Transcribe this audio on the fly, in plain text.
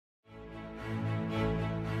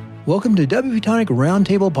Welcome to WP Tonic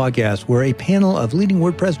Roundtable Podcast, where a panel of leading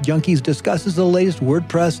WordPress junkies discusses the latest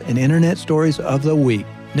WordPress and internet stories of the week.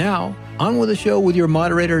 Now, on with the show with your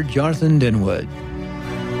moderator, Jonathan Denwood.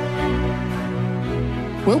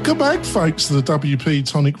 Welcome back, folks, to the WP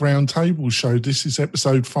Tonic Roundtable Show. This is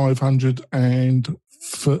episode 539.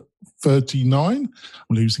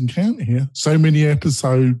 I'm losing count here. So many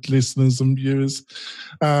episode listeners and viewers.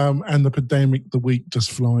 And the pandemic, the week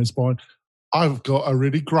just flies by. I've got a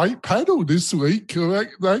really great panel this week.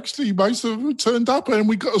 Actually, most of them turned up, and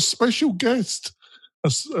we got a special guest,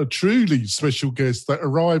 a truly special guest that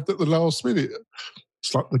arrived at the last minute.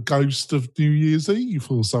 It's like the ghost of New Year's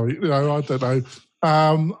Eve or so. I don't know.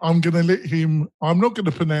 I'm going to let him. I'm not going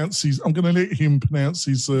to pronounce his. I'm going to let him pronounce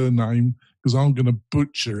his surname because I'm going to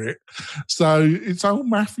butcher it. So it's old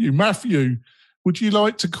Matthew. Matthew, would you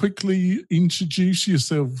like to quickly introduce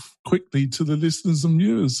yourself quickly to the listeners and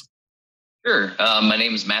viewers? Sure. My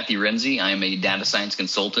name is Matthew Renzi. I'm a data science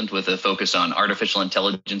consultant with a focus on artificial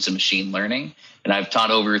intelligence and machine learning. And I've taught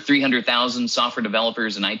over 300,000 software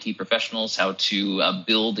developers and IT professionals how to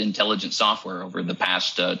build intelligent software over the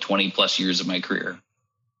past 20 plus years of my career.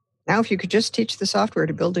 Now, if you could just teach the software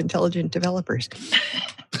to build intelligent developers.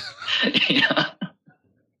 Yeah.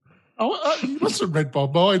 You must have read my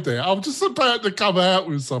mind there. I was just about to come out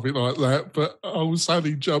with something like that, but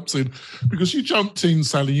Sally jumps in. Because you jumped in,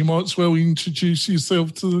 Sally, you might as well introduce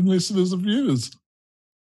yourself to the listeners and viewers.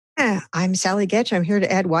 I'm Sally Getch. I'm here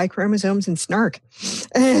to add Y chromosomes and snark.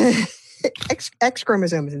 X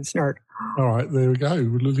chromosomes and snark. All right, there we go.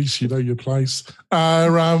 Well, at least you know your place.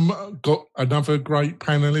 Got another great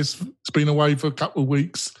panelist. He's been away for a couple of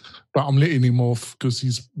weeks, but I'm letting him off because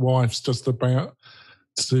his wife's just about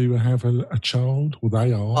to have a child. Well,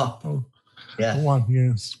 they are. Oh, yeah. One,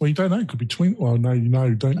 yes. Well, you don't know. It could be twin. Well, no, you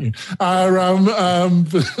know, don't you?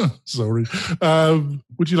 Sorry.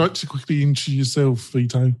 Would you like to quickly introduce yourself,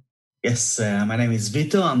 Vito? Yes, my name is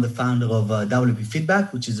Vito. I'm the founder of WP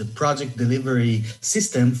Feedback, which is a project delivery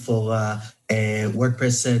system for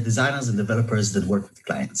WordPress designers and developers that work with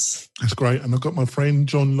clients. That's great. And I've got my friend,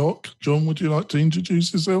 John Locke. John, would you like to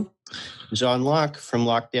introduce yourself? John Locke from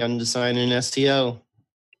Lockdown Design and SEO.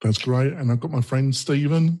 That's great. And I've got my friend,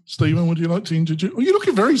 Stephen. Stephen, would you like to introduce? Well, you're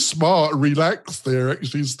looking very smart and relaxed there,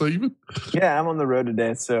 actually, Stephen. Yeah, I'm on the road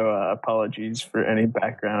today, so apologies for any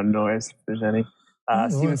background noise, if there's any.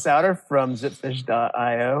 Stephen Souter from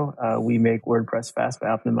zipfish.io. We make WordPress fast by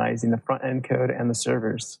optimizing the front-end code and the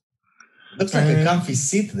servers. Looks like a comfy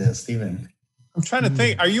seat there, Stephen. I'm trying to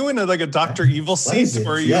think. Are you in a Dr. Evil seat,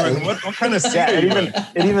 or are you in what kind of seat? Yeah,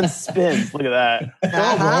 it even spins. Look at that.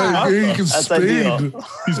 Oh my! He can That's spin. ideal.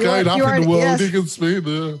 He's going up in the world. Yes. He can spin.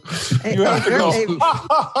 You have to go.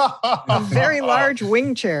 A very large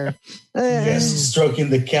wing chair. Yes,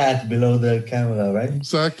 stroking the cat below the camera, right?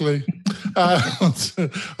 Exactly. I've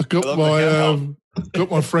got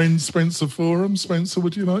my friend Spencer Forum. Spencer,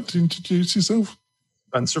 would you like to introduce yourself?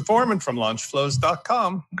 Spencer Foreman from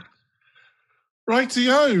launchflows.com.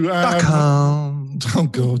 Rightio. Oh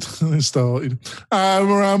God, it started.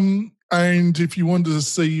 And if you wanted to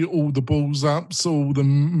see all the balls ups, all the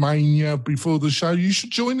mania before the show, you should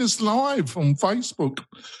join us live on Facebook.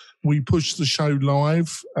 We push the show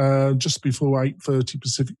live just before 8:30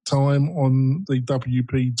 Pacific time on the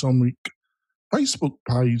WP Tonic Facebook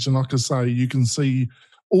page. And like I say, you can see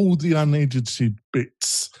all the unedited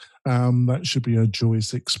bits. That should be a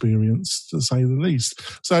joyous experience, to say the least.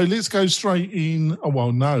 So let's go straight in.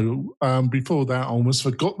 Before that, I almost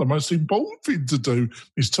forgot the most important thing to do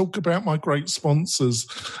is talk about my great sponsors.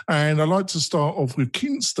 And I'd like to start off with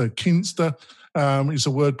Kinsta. Kinsta is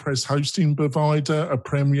a WordPress hosting provider, a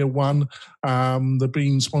premier one. They've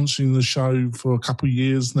been sponsoring the show for a couple of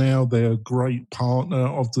years now. They're a great partner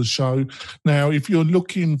of the show. Now, if you're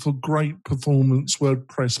looking for great performance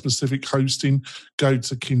WordPress-specific hosting, go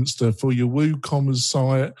to Kinsta for your WooCommerce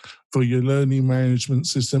site, for your learning management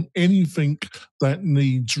system, anything that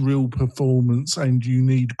needs real performance and you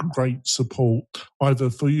need great support, either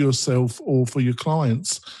for yourself or for your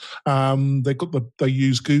clients. They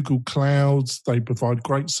use Google Clouds. They provide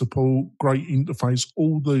great support, great interface,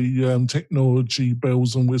 all the technology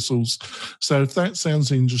bells and whistles. So if that sounds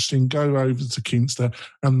interesting, go over to Kinsta.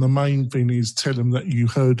 And the main thing is tell them that you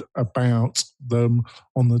heard about them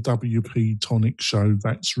on the WP Tonic show.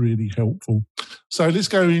 That's really helpful. So let's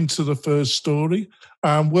go into the first story.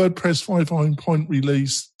 WordPress 5.0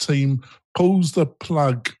 release team pulls the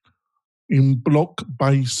plug in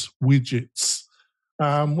block-based widgets.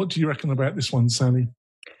 What do you reckon about this one, Sally?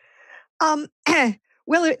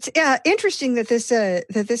 Well, it's interesting that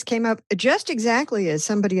this came up just exactly as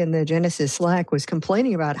somebody in the Genesis Slack was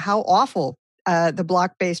complaining about how awful the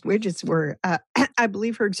block-based widgets were, I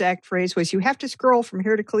believe her exact phrase was, "You have to scroll from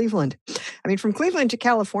here to Cleveland." I mean, from Cleveland to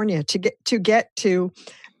California to get to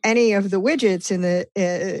any of the widgets in the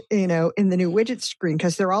in the new widget screen,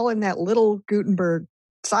 because they're all in that little Gutenberg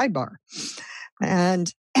sidebar.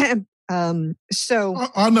 And so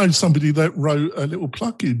I know somebody that wrote a little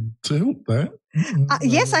plugin to help that.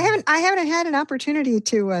 Yes, I haven't had an opportunity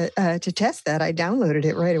to test that. I downloaded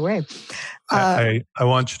it right away. I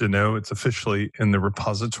want you to know it's officially in the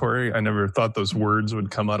repository. I never thought those words would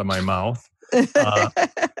come out of my mouth.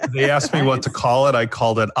 They asked me what to call it. I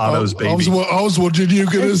called it Otto's Baby. I was wondering you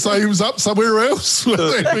were going to say it was up somewhere else.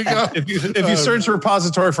 There we go. If you search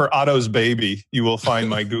repository for Otto's Baby, you will find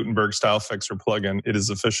my Gutenberg Style Fixer plugin. It is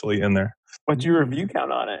officially in there. What's your review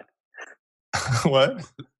count on it? What?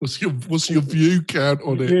 What's your view count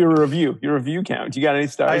on it? Your review count. You got any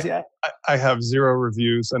stars yet? I have 0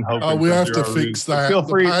 reviews and hoping. Oh, we have to reviews. fix that. Feel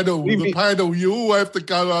free. The panel, you all have to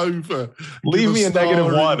go over. Leave me a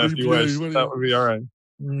 -1 if you wish. That would be all right.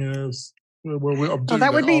 Yes. Well,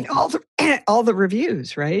 that would mean all the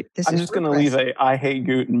reviews, right? I'm just going to leave a "I hate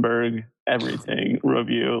Gutenberg" everything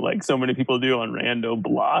review, like so many people do on rando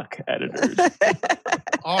block editors.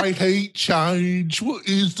 I hate change. What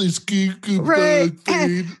is this Gutenberg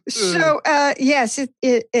thing? So yes,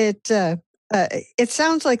 it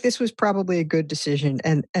sounds like this was probably a good decision,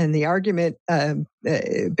 and the argument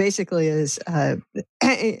basically is, Helen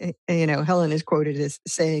is quoted as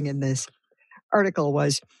saying in this article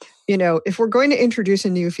was, if we're going to introduce a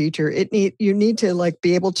new feature, you need to like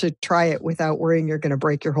be able to try it without worrying you're going to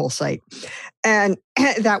break your whole site, and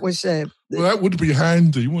that was well, that would be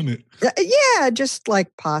handy, wouldn't it? Yeah, just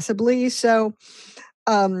like possibly. So,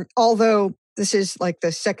 although this is like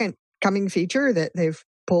the second coming feature that they've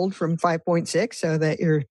pulled from 5.6, so that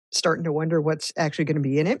you're starting to wonder what's actually going to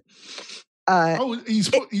be in it. He's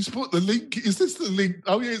put the link. Is this the link?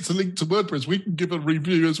 Oh yeah, it's a link to WordPress. We can give a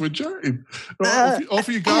review as we're chatting. Right, off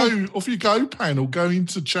you go, panel. Go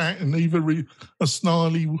into chat and leave a normal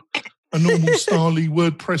snarly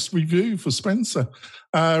WordPress review for Spencer.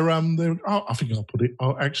 I think I'll put it.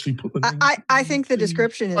 I'll actually put the link. I think the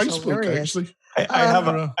description is Facebook, hilarious. actually.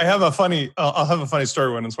 I'll have a funny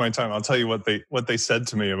story when it's my time. I'll tell you what they said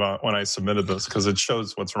to me about when I submitted this, because it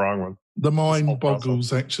shows what's wrong with the mind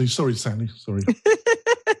boggles. Actually, sorry, Sally. Sorry.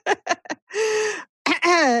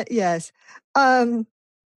 Yes.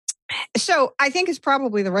 So I think it's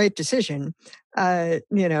probably the right decision,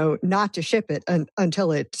 not to ship it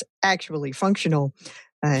until it's actually functional.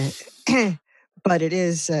 But it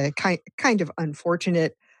is kind of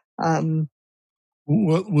unfortunate.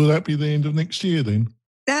 Will that be the end of next year then?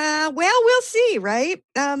 Well, we'll see, right?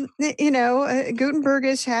 Gutenberg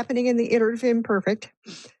is happening in the iterative imperfect,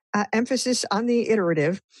 emphasis on the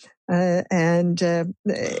iterative, and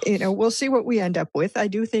we'll see what we end up with. I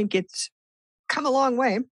do think it's come a long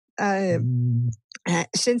way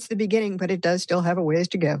since the beginning, but it does still have a ways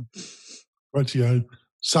to go. Rightio.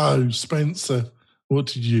 So, Spencer, what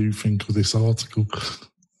did you think of this article?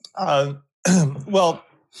 Well,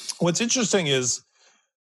 what's interesting is,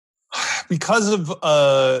 because of,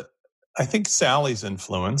 I think, Sally's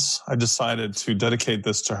influence, I decided to dedicate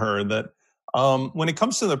this to her, that when it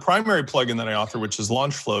comes to the primary plugin that I author, which is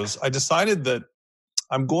Launch Flows, I decided that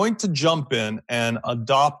I'm going to jump in and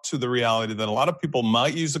adopt to the reality that a lot of people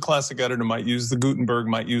might use the classic editor, might use the Gutenberg,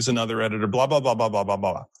 might use another editor, blah, blah, blah, blah, blah, blah,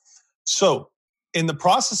 blah. So in the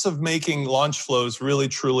process of making Launch Flows really,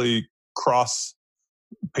 truly cross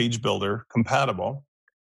page builder compatible,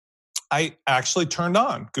 I actually turned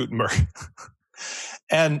on Gutenberg.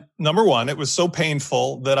 And number one, it was so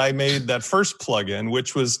painful that I made that first plugin,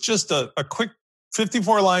 which was just a quick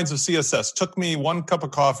 54 lines of CSS. Took me 1 cup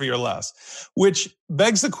of coffee or less, which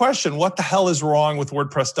begs the question, what the hell is wrong with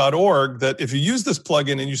WordPress.org that if you use this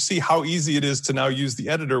plugin and you see how easy it is to now use the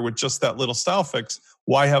editor with just that little style fix,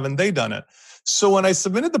 why haven't they done it? So when I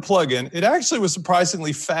submitted the plugin, it actually was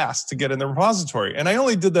surprisingly fast to get in the repository. And I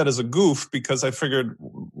only did that as a goof because I figured,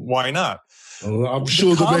 why not? Oh, I'm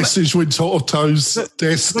sure the message went to Otto's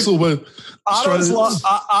desks.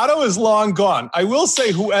 Otto is long gone. I will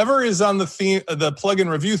say, whoever is on the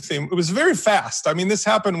plugin review theme, it was very fast. I mean, this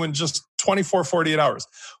happened in just 24, 48 hours.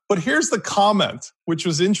 But here's the comment, which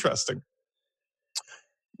was interesting.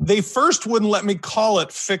 They first wouldn't let me call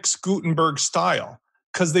it Fix Gutenberg Style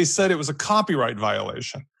because they said it was a copyright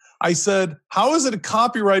violation. I said, how is it a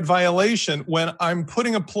copyright violation when I'm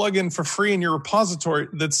putting a plugin for free in your repository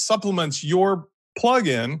that supplements your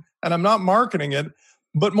plugin and I'm not marketing it?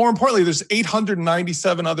 But more importantly, there's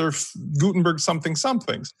 897 other Gutenberg somethings.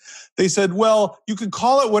 They said, well, you can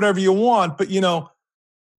call it whatever you want, but,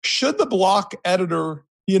 should the block editor,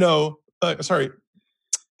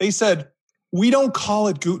 They said, we don't call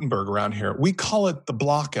it Gutenberg around here. We call it the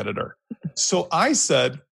block editor. So I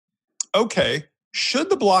said, okay, should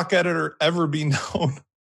the block editor ever be known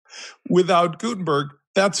without Gutenberg?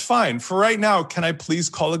 That's fine. For right now, can I please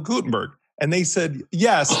call it Gutenberg? And they said,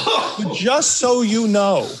 yes. But just so you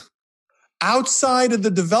know, outside of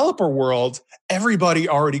the developer world, everybody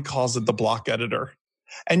already calls it the block editor.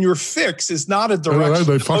 And your fix is not a direction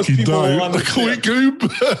they fucking don't. They call it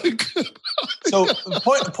Gutenberg. So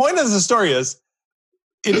the point of the story is,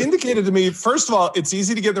 it indicated to me, first of all, it's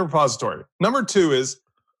easy to get in the repository. Number two is,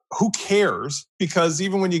 who cares? Because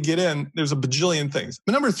even when you get in, there's a bajillion things.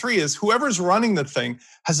 But number three is, whoever's running the thing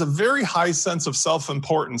has a very high sense of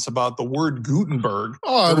self-importance about the word Gutenberg.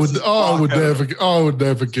 I would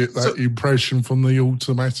never get that impression from the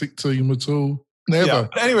Automattic team at all. Never. Yeah.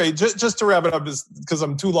 Anyway, just to wrap it up, because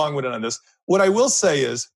I'm too long-winded on this. What I will say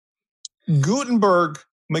is, Gutenberg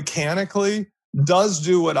mechanically does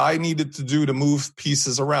do what I needed to do to move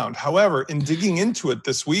pieces around. However, in digging into it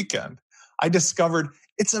this weekend, I discovered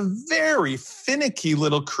it's a very finicky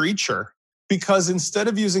little creature, because instead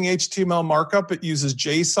of using HTML markup, it uses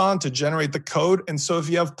JSON to generate the code. And so if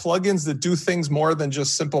you have plugins that do things more than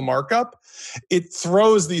just simple markup, it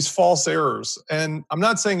throws these false errors. And I'm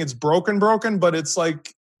not saying it's broken, but it's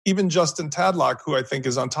like even Justin Tadlock, who I think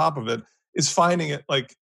is on top of it, is finding it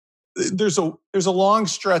like there's a long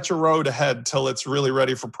stretch of road ahead till it's really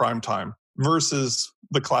ready for prime time versus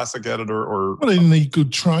the classic editor. Or well, they need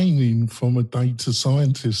good training from a data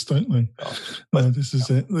scientist, don't they? No, this is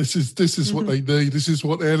it. This is what they need. This is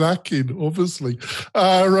what they're lacking, obviously.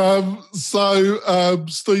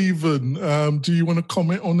 Stephen, do you want to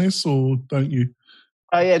comment on this, or don't you?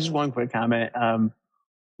 Yeah, just one quick comment.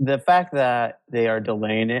 The fact that they are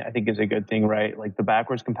delaying it, I think, is a good thing, right? Like, the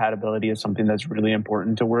backwards compatibility is something that's really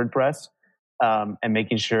important to WordPress. And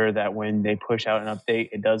making sure that when they push out an update,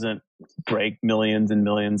 it doesn't break millions and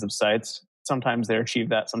millions of sites. Sometimes they achieve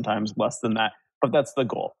that, sometimes less than that, but that's the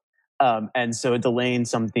goal. And so delaying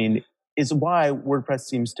something is why WordPress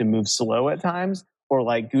seems to move slow at times, or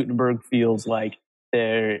like Gutenberg feels like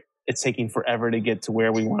it's taking forever to get to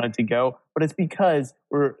where we want it to go. But it's because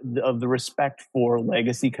of the respect for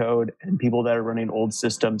legacy code and people that are running old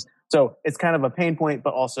systems. So it's kind of a pain point,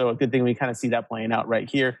 but also a good thing. We kind of see that playing out right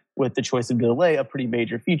here with the choice of delay, a pretty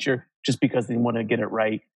major feature, just because they want to get it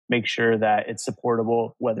right, make sure that it's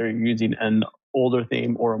supportable, whether you're using an older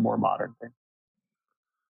theme or a more modern theme.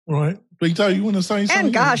 Right. Vito, you want to say something?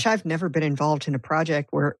 And gosh, I've never been involved in a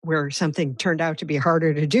project where something turned out to be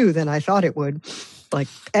harder to do than I thought it would. Like,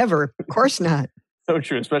 ever. Of course not. So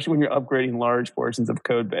true, especially when you're upgrading large portions of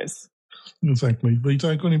code base. Exactly.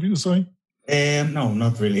 Vito, got anything to say? No,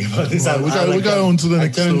 not really. But this, right, we go on to the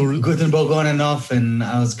next story. Gutenberg on and off, and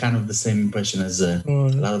I was kind of the same impression as a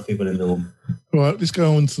lot of people in the room. Right, let's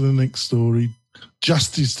go on to the next story.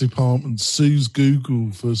 Justice Department sues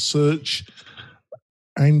Google for search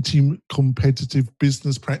anti-competitive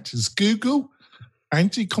business practice. Google,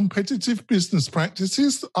 anti-competitive business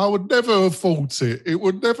practices? I would never have thought it. It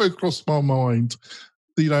would never cross my mind.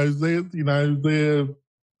 They're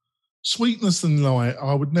sweetness and light.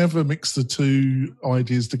 I would never mix the two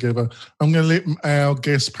ideas together. I'm going to let our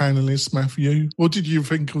guest panelist, Matthew. What did you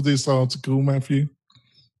think of this article, Matthew?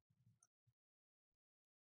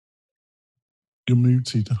 You're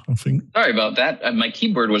muted, I think. Sorry about that. My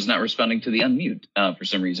keyboard was not responding to the unmute for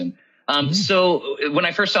some reason. So when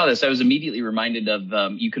I first saw this, I was immediately reminded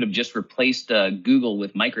of you could have just replaced Google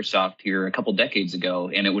with Microsoft here a couple decades ago,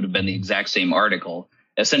 and it would have been the exact same article.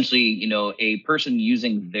 Essentially, a person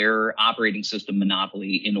using their operating system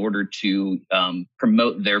monopoly in order to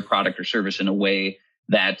promote their product or service in a way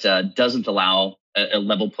that doesn't allow a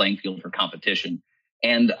level playing field for competition.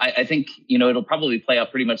 And I think, it'll probably play out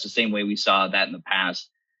pretty much the same way we saw that in the past.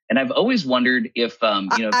 And I've always wondered if,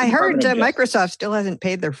 I heard Microsoft still hasn't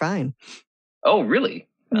paid their fine. Oh, really?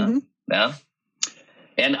 Mm-hmm. Yeah.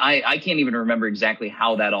 And I can't even remember exactly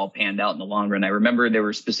how that all panned out in the long run. I remember there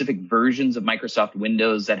were specific versions of Microsoft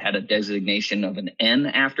Windows that had a designation of an N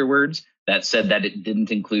afterwards that said that it didn't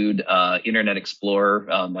include Internet Explorer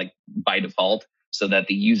like by default, so that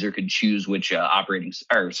the user could choose which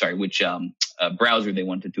browser they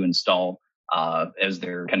wanted to install as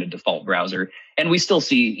their kind of default browser. And we still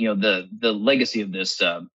see, the legacy of this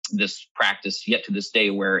practice yet to this day,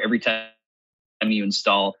 where every time you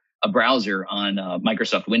install a browser on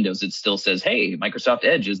Microsoft Windows, it still says, hey, Microsoft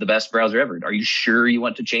Edge is the best browser ever. Are you sure you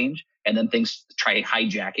want to change? And then things try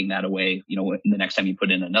hijacking that away, the next time you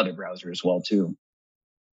put in another browser as well, too.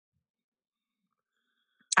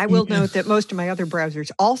 I will note that most of my other browsers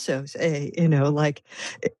also say, like,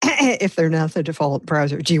 if they're not the default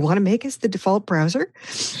browser, do you want to make us the default browser?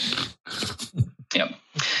 Yeah.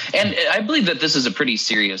 And I believe that this is a pretty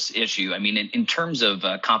serious issue. I mean, in terms of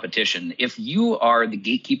competition, if you are the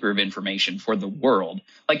gatekeeper of information for the world,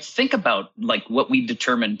 like think about like what we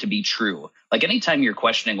determine to be true. Like anytime you're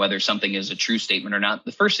questioning whether something is a true statement or not,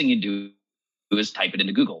 the first thing you do is type it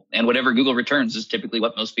into Google. And whatever Google returns is typically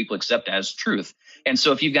what most people accept as truth. And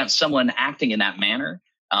so if you've got someone acting in that manner,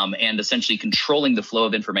 and essentially controlling the flow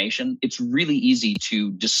of information, it's really easy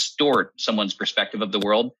to distort someone's perspective of the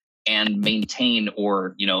world and maintain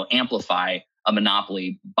or, amplify a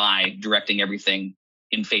monopoly by directing everything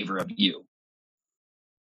in favor of you.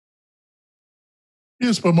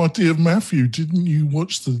 Yes, but my dear Matthew, didn't you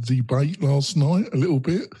watch the debate last night a little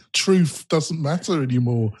bit? Truth doesn't matter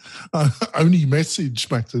anymore. Only message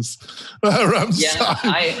matters.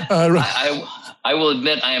 I will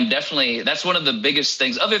admit I am definitely, that's one of the biggest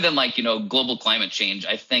things, other than global climate change.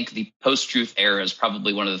 I think the post-truth era is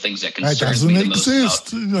probably one of the things that concerns me the most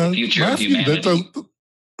about the future of humanity.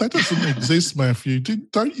 That doesn't exist, Matthew.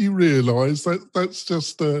 Don't you realise that that's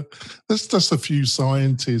just a few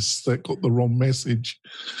scientists that got the wrong message?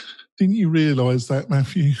 Didn't you realise that,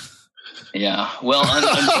 Matthew? Yeah. Well,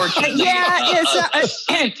 unfortunately,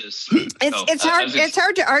 scientists. It's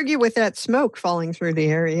hard to argue with that smoke falling through the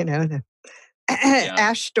air. The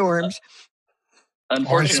ash storms.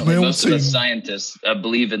 Unfortunately, most of the scientists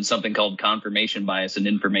believe in something called confirmation bias and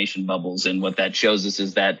information bubbles. And what that shows us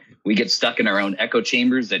is that we get stuck in our own echo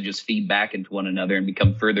chambers that just feed back into one another and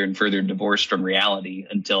become further and further divorced from reality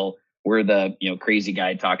until we're the crazy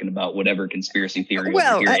guy talking about whatever conspiracy theory.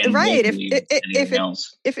 Well, right.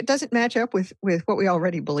 If it doesn't match up with what we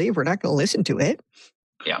already believe, we're not going to listen to it.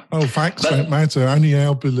 Yeah. Oh, facts don't matter. Only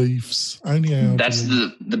our beliefs. That's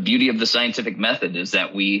the beauty of the scientific method, is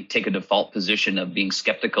that we take a default position of being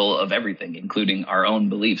skeptical of everything, including our own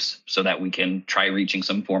beliefs, so that we can try reaching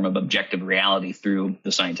some form of objective reality through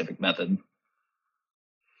the scientific method.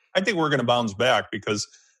 I think we're going to bounce back because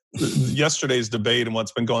yesterday's debate and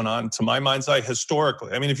what's been going on, to my mind's eye,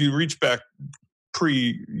 historically. I mean, if you reach back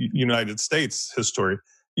pre-United States history,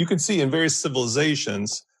 you can see in various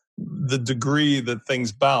civilizations the degree that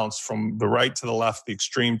things bounce from the right to the left, the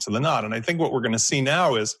extreme to the not. And I think what we're going to see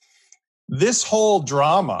now is this whole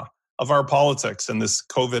drama of our politics and this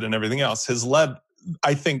COVID and everything else has led,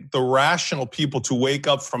 I think, the rational people to wake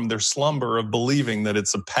up from their slumber of believing that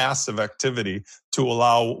it's a passive activity to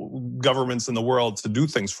allow governments in the world to do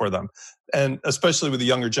things for them. And especially with the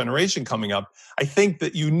younger generation coming up, I think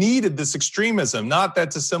that you needed this extremism, not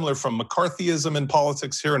that dissimilar from McCarthyism in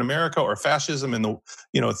politics here in America or fascism in the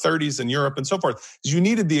 30s in Europe and so forth. You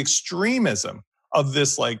needed the extremism of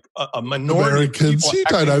this, like a minority. Americans, you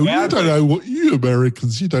don't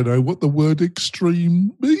know what the word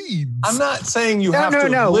extreme means. I'm not saying you have to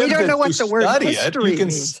live we don't know what to the word study history it.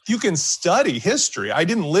 means. You can study history. I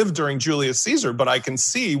didn't live during Julius Caesar, but I can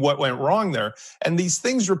see what went wrong there. And these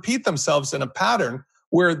things repeat themselves in a pattern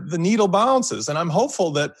where the needle bounces. And I'm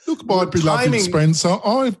hopeful that... Look, my beloved Spencer,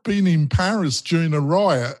 I've been in Paris during a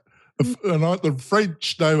riot. And the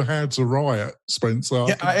French know how to riot, Spencer.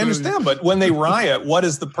 Yeah, I understand, but when they riot, what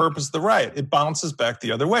is the purpose of the riot? It bounces back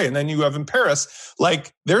the other way. And then you have in Paris,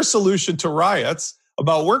 like their solution to riots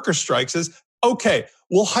about worker strikes is, okay,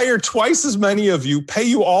 we'll hire twice as many of you, pay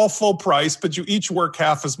you all full price, but you each work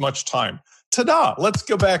half as much time. Ta-da, let's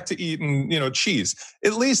go back to eating, cheese.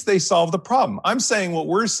 At least they solved the problem. I'm saying what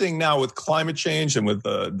we're seeing now with climate change and with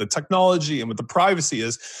the technology and with the privacy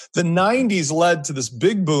is the 90s led to this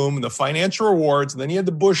big boom and the financial rewards. And then you had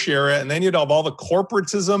the Bush era, and then you'd have all the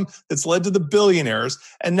corporatism that's led to the billionaires.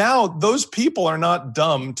 And now those people are not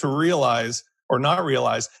dumb to realize or not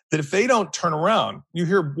realize that if they don't turn around, you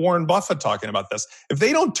hear Warren Buffett talking about this, if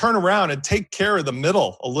they don't turn around and take care of the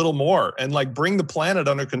middle a little more and like bring the planet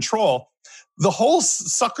under control, the whole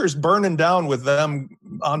sucker's burning down with them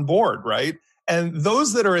on board, right? And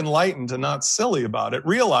those that are enlightened and not silly about it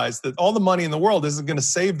realize that all the money in the world isn't going to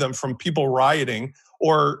save them from people rioting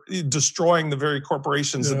or destroying the very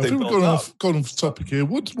corporations that they built up. Gone off topic here.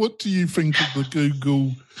 What do you think of the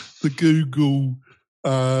Google?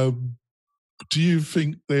 Do you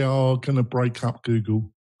think they are going to break up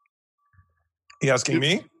Google? Are you asking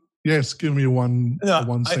me? Yes, give me a one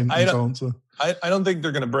sentence answer. I don't think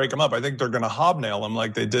they're going to break them up. I think they're going to hobnail them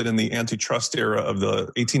like they did in the antitrust era of the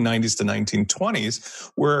 1890s to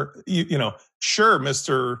 1920s, where, sure,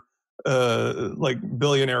 Mr.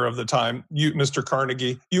 Billionaire of the time, Mr.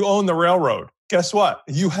 Carnegie, you own the railroad. guess what?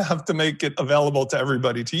 You have to make it available to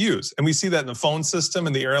everybody to use. And we see that in the phone system,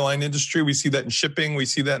 in the airline industry. We see that in shipping. We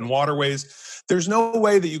see that in waterways. There's no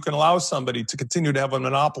way that you can allow somebody to continue to have a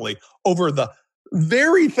monopoly over the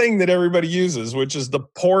very thing that everybody uses, which is the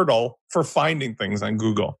portal for finding things on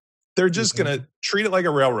Google. They're just going to treat it like a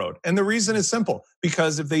railroad. And the reason is simple,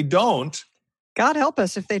 because if they don't, God help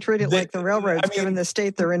us if they treat it like the railroads, given the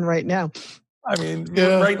state they're in right now. I mean,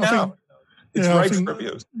 right now, it's ripe for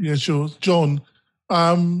abuse. Yeah, sure. John,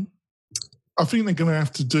 I think they're going to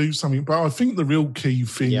have to do something, but I think the real key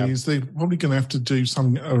thing is they're probably going to have to do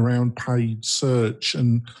something around paid search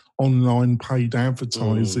and online paid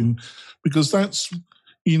advertising, because that's,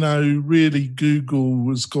 really Google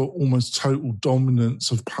has got almost total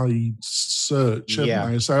dominance of paid search,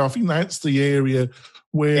 haven't they? So I think that's the area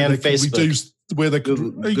where they can reduce, where they could.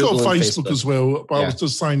 You've got Facebook as well, but I was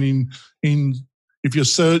just saying in if you're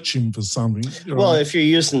searching for something. Well, if you're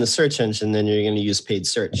using the search engine, then you're going to use paid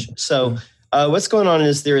search. So what's going on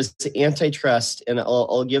is there is antitrust, and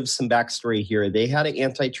I'll give some backstory here. They had an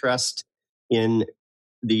antitrust in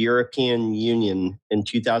the European Union in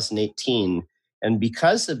 2018. And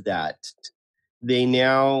because of that, they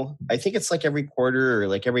now, I think it's like every quarter or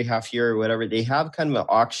like every half year or whatever, they have kind of an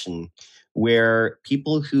auction where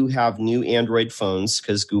people who have new Android phones,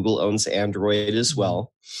 because Google owns Android as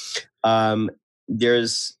well,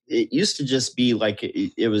 it used to just be like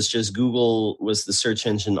it was just Google was the search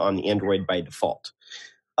engine on Android by default.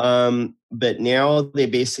 But now they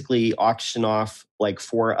basically auction off like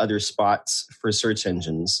 4 other spots for search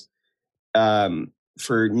engines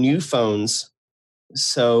for new phones,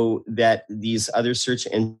 so that these other search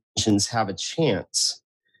engines have a chance.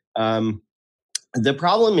 The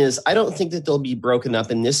problem is, I don't think that they'll be broken up,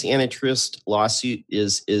 and this antitrust lawsuit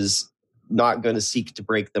is not going to seek to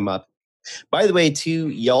break them up. By the way, too,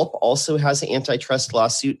 Yelp also has an antitrust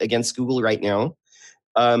lawsuit against Google right now.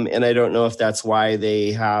 And I don't know if that's why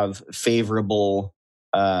they have favorable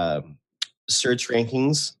search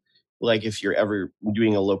rankings. Like if you're ever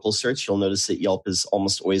doing a local search, you'll notice that Yelp is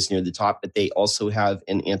almost always near the top, but they also have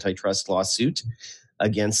an antitrust lawsuit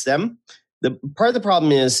against them. The part of the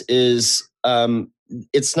problem is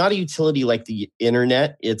it's not a utility like the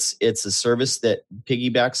internet. It's a service that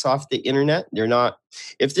piggybacks off the internet. They're not.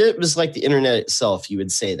 If it was like the internet itself, you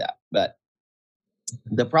would say that. But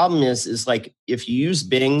the problem is like if you use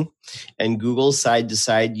Bing and Google side to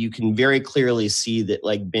side, you can very clearly see that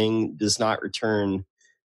like Bing does not return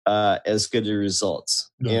as good results.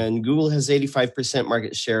 No. And Google has 85%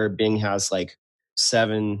 market share. Bing has like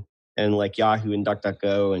 7%, and like Yahoo and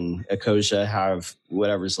DuckDuckGo and Ecosia have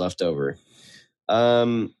whatever's left over.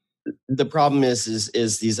 The problem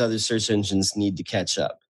is these other search engines need to catch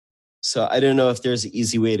up. So I don't know if there's an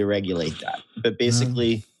easy way to regulate that, but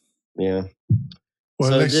basically, yeah.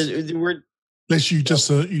 Well, unless you just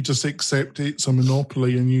accept it's a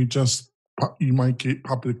monopoly and you make it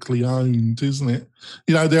publicly owned, isn't it?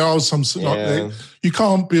 There are some you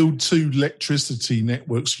can't build 2 electricity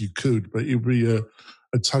networks. You could, but it'd be a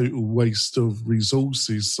total waste of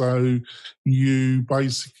resources. So you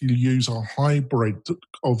basically use a hybrid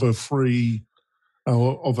of a free,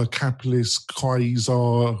 of a capitalist quasi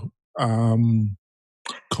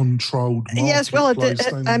controlled marketplace. Yes, well,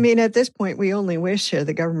 at this point, we only wish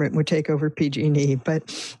the government would take over PG&E,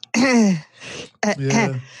 but and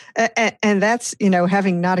that's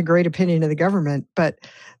having not a great opinion of the government, but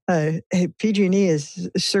PG&E is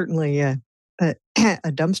certainly a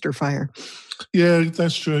dumpster fire. Yeah,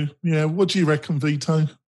 that's true. Yeah, what do you reckon, Vito?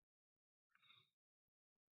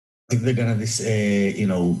 I think they're gonna,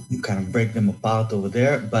 kind of break them apart over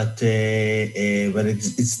there, but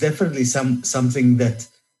it's definitely something that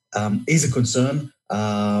is a concern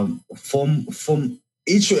from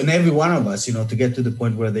each and every one of us, to get to the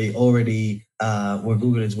point where they already, where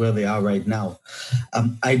Google is where they are right now.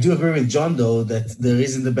 I do agree with John, though, that there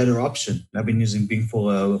isn't a better option. I've been using Bing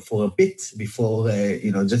for a bit before,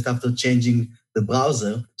 just after changing the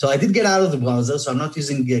browser. So I did get out of the browser, so I'm not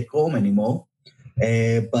using Chrome anymore.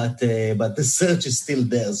 But the search is still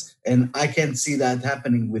theirs. And I can see that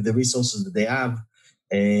happening with the resources that they have.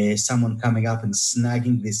 Someone coming up and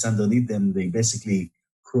snagging this underneath them, they basically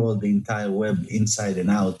crawl the entire web inside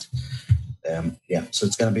and out. So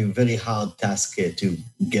it's going to be a very hard task to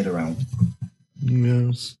get around.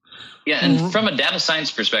 Yes. Yeah, and from a data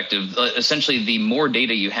science perspective, essentially the more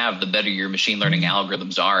data you have, the better your machine learning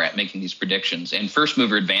algorithms are at making these predictions. And first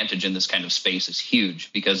mover advantage in this kind of space is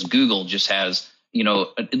huge because Google just has,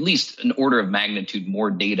 at least an order of magnitude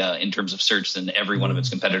more data in terms of search than every one of its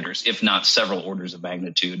competitors, if not several orders of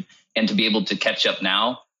magnitude. And to be able to catch up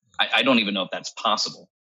now, I don't even know if that's possible.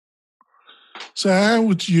 So how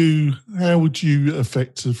would you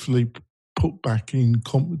effectively put back in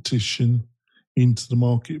competition into the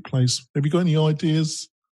marketplace? Have you got any ideas,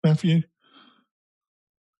 Matthew?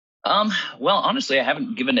 Well, honestly, I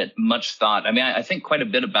haven't given it much thought. I mean, I think quite a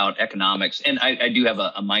bit about economics, and I do have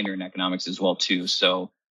a minor in economics as well, too.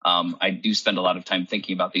 So I do spend a lot of time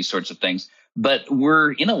thinking about these sorts of things. But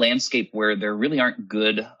we're in a landscape where there really aren't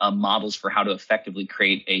good models for how to effectively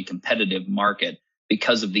create a competitive market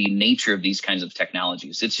because of the nature of these kinds of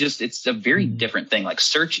technologies. It's a very different thing. Like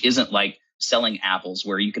search isn't like selling apples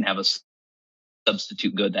where you can have a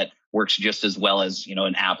substitute good that works just as well as,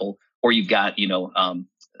 an apple, or you've got,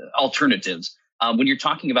 alternatives. When you're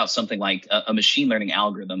talking about something like a machine learning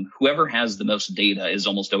algorithm, whoever has the most data is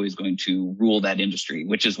almost always going to rule that industry,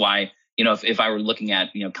 which is why, if I were looking at,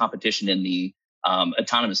 competition in the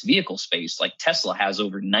autonomous vehicle space, like Tesla has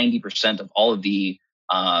over 90% of all of the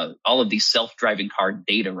self-driving car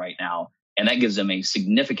data right now. And that gives them a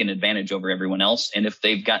significant advantage over everyone else. And if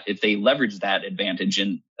they leverage that advantage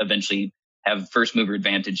and eventually have first mover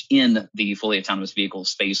advantage in the fully autonomous vehicle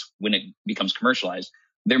space when it becomes commercialized,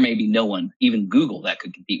 there may be no one, even Google, that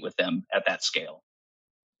could compete with them at that scale.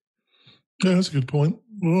 Yeah, that's a good point.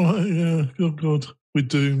 Well, yeah, God, we're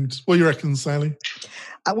doomed. What do you reckon, Sally?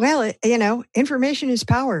 Well, information is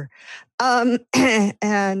power. And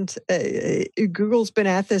Google's been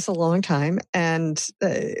at this a long time. And,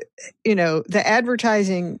 the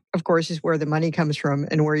advertising, of course, is where the money comes from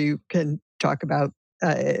and where you can talk about,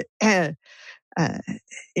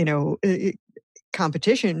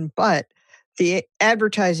 competition. But the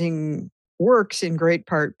advertising works in great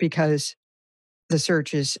part because the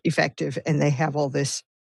search is effective and they have all this,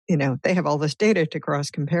 data to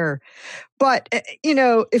cross compare. But,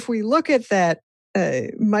 if we look at that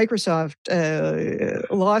Microsoft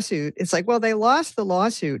lawsuit, it's like, well, they lost the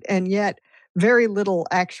lawsuit and yet very little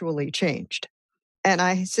actually changed. And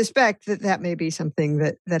I suspect that may be something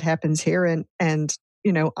that happens here. And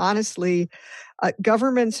honestly,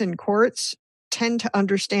 governments and courts tend to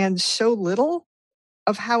understand so little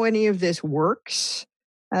of how any of this works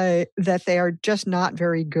that they are just not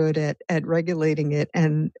very good at regulating it.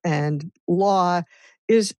 And law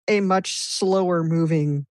is a much slower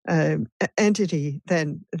moving entity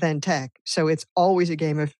than tech. So it's always a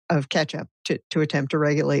game of catch up to attempt to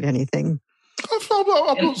regulate anything. I'm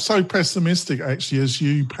not so pessimistic, actually, as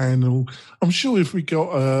you, panel. I'm sure if we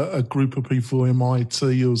got a group of people,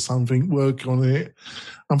 MIT or something, work on it,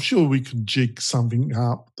 I'm sure we could jig something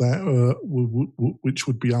up that which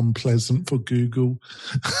would be unpleasant for Google.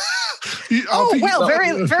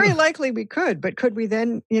 Very, very likely we could. But could we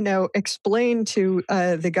then, explain to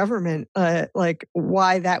the government like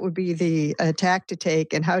why that would be the tack to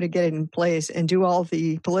take and how to get it in place and do all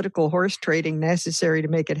the political horse trading necessary to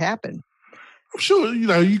make it happen? I'm sure,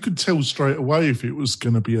 you could tell straight away if it was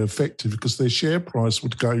going to be effective because their share price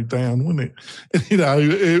would go down, wouldn't it?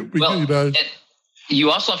 You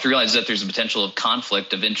also have to realize that there's a potential of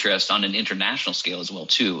conflict of interest on an international scale as well,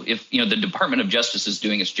 too. If, the Department of Justice is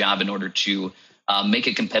doing its job in order to make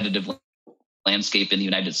a competitive landscape in the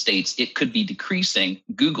United States, it could be decreasing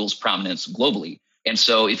Google's prominence globally. And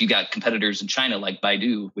so if you got competitors in China like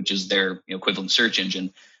Baidu, which is their equivalent search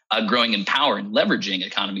engine, growing in power and leveraging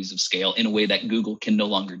economies of scale in a way that Google can no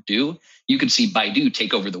longer do, you could see Baidu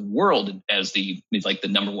take over the world as the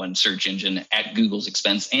number one search engine at Google's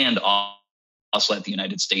expense, and also at the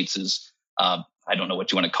United States' I don't know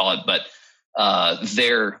what you want to call it, but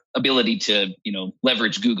their ability to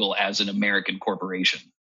leverage Google as an American corporation.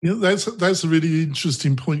 Yeah, that's a really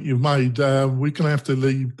interesting point you've made. We're going to have to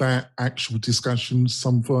leave that actual discussion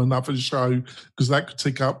for another show because that could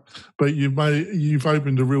take up. But you've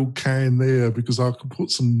opened a real can there because I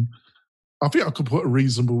think I could put a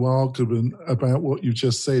reasonable argument about what you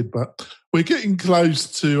just said. But we're getting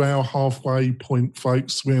close to our halfway point,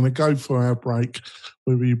 folks. We're going to go for our break.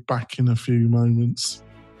 We'll be back in a few moments.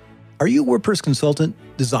 Are you a WordPress consultant,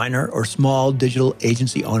 designer, or small digital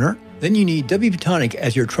agency owner? Then you need WP Tonic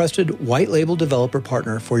as your trusted white label developer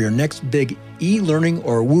partner for your next big e-learning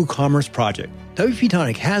or WooCommerce project. WP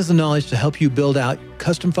Tonic has the knowledge to help you build out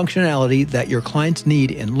custom functionality that your clients need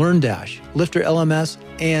in LearnDash, Lifter LMS,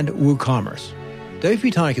 and WooCommerce.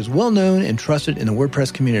 WP Tonic is well known and trusted in the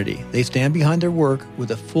WordPress community. They stand behind their work with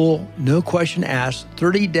a full, no question asked,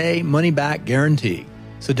 30-day money-back guarantee.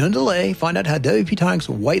 So don't delay. Find out how WP Tonic's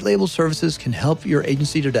white label services can help your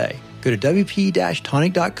agency today. Go to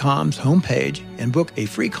WP-Tonic.com's homepage and book a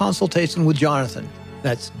free consultation with Jonathan.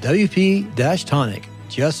 That's WP-Tonic,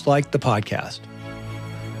 just like the podcast.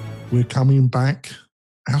 We're coming back.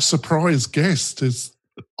 Our surprise guest has,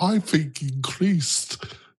 I think, increased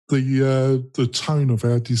the tone of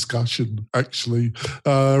our discussion, actually.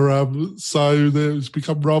 So it's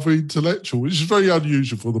become rather intellectual, which is very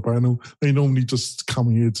unusual for the panel. They normally just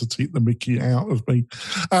come here to take the mickey out of me.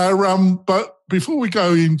 But before we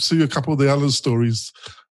go into a couple of the other stories,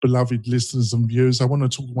 beloved listeners and viewers, I want to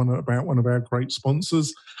talk about one of our great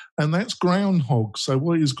sponsors, and that's Groundhog. So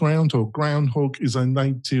what is Groundhog? Groundhog is a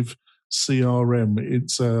native CRM.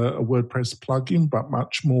 It's a WordPress plugin, but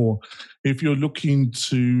much more. If you're looking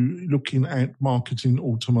at marketing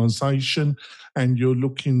automation and you're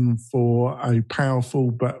looking for a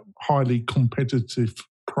powerful but highly competitive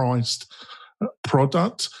priced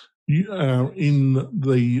product in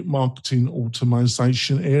the marketing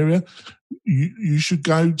automation area, you should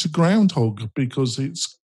go to Groundhog, because it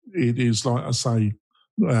is, like I say,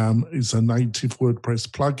 it's a native WordPress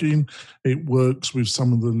plugin. It works with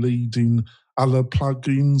some of the leading other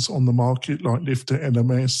plugins on the market, like Lifter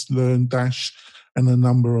LMS, LearnDash, and a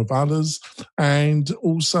number of others. And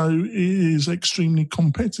also it is extremely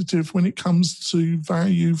competitive when it comes to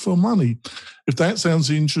value for money. If that sounds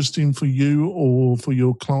interesting for you or for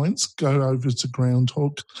your clients, go over to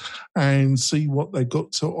Groundhog and see what they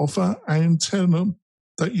got to offer, and tell them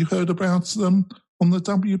that you heard about them on the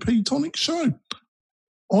WP Tonic Show.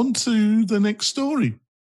 On to the next story.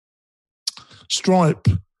 Stripe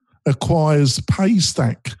acquires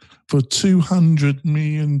Paystack for $200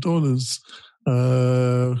 million.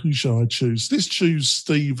 Who shall I choose? Let's choose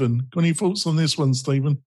Stephen. Got any thoughts on this one,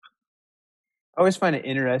 Stephen? I always find it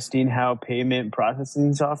interesting how payment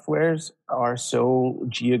processing softwares are so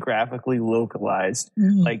geographically localized.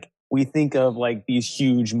 Like, we think of like these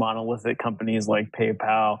huge monolithic companies like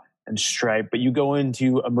PayPal and Stripe, but you go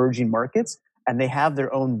into emerging markets and they have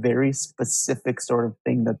their own very specific sort of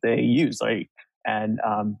thing that they use. Like, and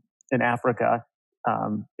in Africa,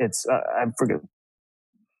 it's I forget.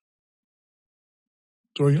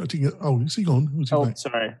 Sorry, I think. Oh, is he gone? Sorry.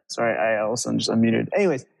 I also just unmuted.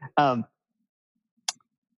 Anyways,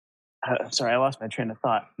 sorry, I lost my train of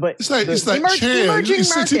thought. But it's that chair. You're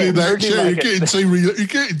sitting in that chair. You're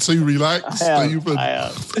getting too relaxed, Stephen.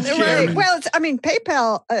 Right. Well,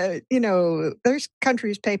 PayPal. There's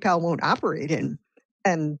countries PayPal won't operate in,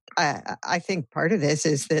 and I think part of this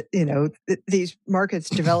is that these markets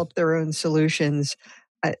develop their own solutions,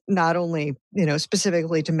 not only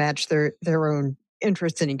specifically to match their own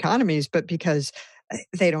interests and economies, but because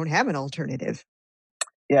they don't have an alternative.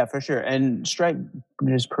 Yeah, for sure. And Stripe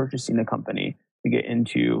just purchasing a company to get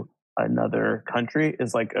into another country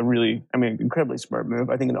is like a really, incredibly smart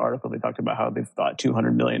move. I think in the article they talked about how they thought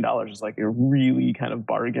 $200 million is like a really kind of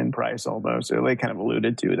bargain price almost. So they kind of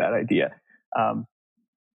alluded to that idea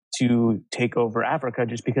to take over Africa,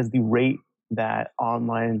 just because the rate that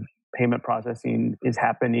online payment processing is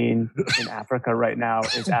happening in Africa right now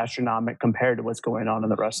is astronomical compared to what's going on in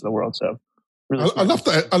the rest of the world. So really I love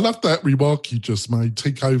that remark you just made,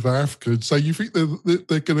 take over Africa. So you think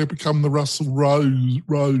they're going to become the Russell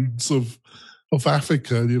Rhodes of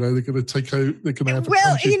Africa? They're going to take over. They're going to have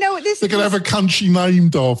they're going to have a country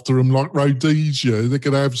named after them, like Rhodesia. They're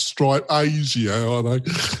going to have Stripe Asia, are they?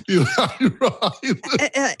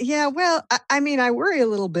 Right? Yeah. Well, I worry a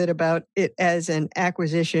little bit about it as an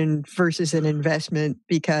acquisition versus an investment,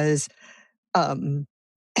 because, I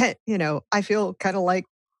feel kind of like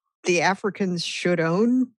the Africans should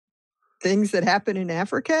own things that happen in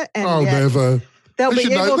Africa, and never. They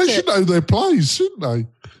should know their place, shouldn't they?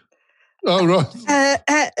 Oh, right.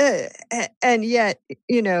 And yet,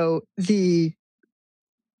 the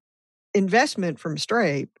investment from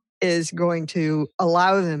Stripe is going to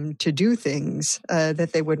allow them to do things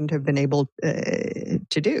that they wouldn't have been able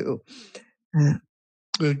to do.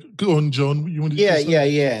 Go on, John. You want to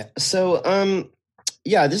Yeah. So,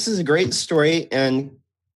 this is a great story, and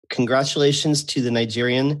congratulations to the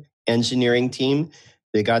Nigerian engineering team.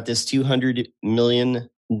 They got this $200 million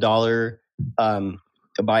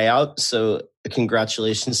buyout. So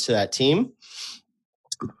congratulations to that team.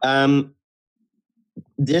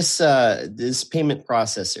 This payment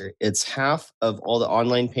processor, it's half of all the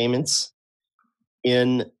online payments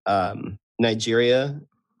in Nigeria.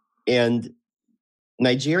 And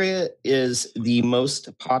Nigeria is the most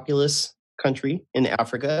populous country in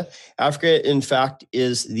Africa. Africa, in fact,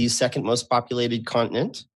 is the second most populated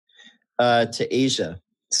continent to Asia.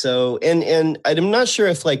 So, and I'm not sure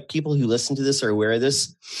if like people who listen to this are aware of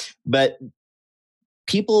this, but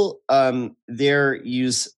people there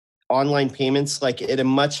use online payments like at a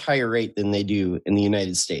much higher rate than they do in the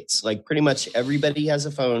United States. Like pretty much everybody has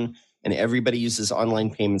a phone and everybody uses online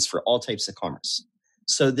payments for all types of commerce.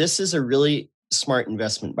 So this is a really smart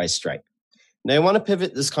investment by Stripe. Now I want to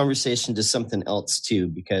pivot this conversation to something else too,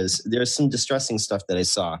 because there's some distressing stuff that I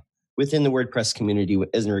saw within the WordPress community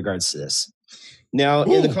in regards to this. Now,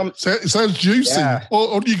 in the sounds juicy. Yeah.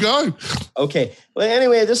 On you go. Okay. Well,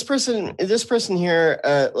 anyway, this person here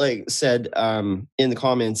said in the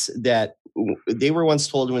comments that they were once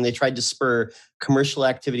told when they tried to spur commercial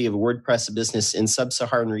activity of a WordPress business in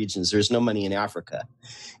sub-Saharan regions, there's no money in Africa.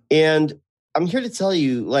 And I'm here to tell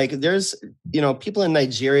you, like, there's, people in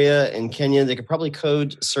Nigeria and Kenya, they could probably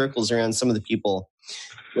code circles around some of the people,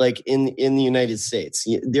 like in the United States.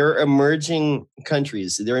 They're emerging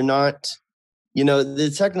countries. They're not,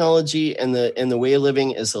 the technology and the way of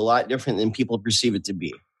living is a lot different than people perceive it to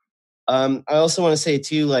be. I also want to say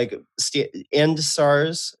too, like, end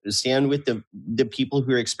SARS, stand with the people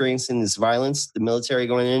who are experiencing this violence, the military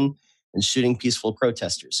going in and shooting peaceful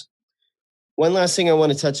protesters. One last thing I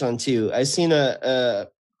want to touch on too. I seen a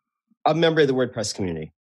member of the WordPress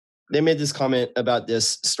community. They made this comment about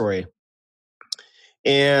this story.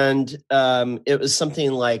 And it was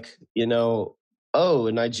something like,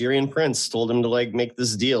 a Nigerian prince told him to like make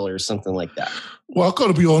this deal or something like that. Well, I've got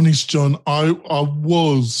to be honest, John. I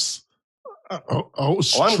was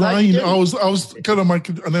trying. I was going to make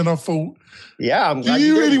it, and then I thought, yeah, I'm glad do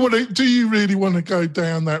you really want to go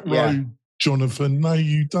down that road, Jonathan? No,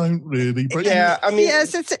 you don't really. But yeah, I mean,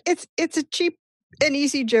 yes, it's a cheap and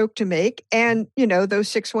easy joke to make, and those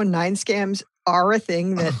 619 scams are a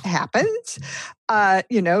thing that happens.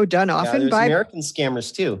 Done often by American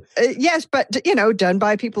scammers too. Yes, but done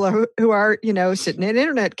by people who are sitting in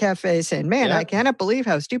internet cafes saying, "Man, I cannot believe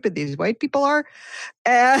how stupid these white people are."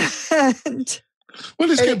 And well,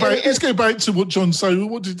 let's go back to what John said.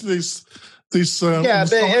 What did this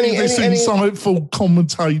insightful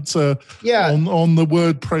commentator on the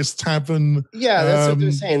WordPress tavern? Yeah, that's what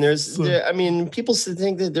they're saying. People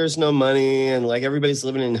think that there's no money and like everybody's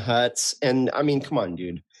living in huts. And I mean, come on,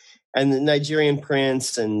 dude. And the Nigerian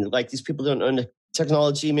prince and like these people don't own the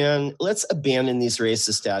technology, man. Let's abandon these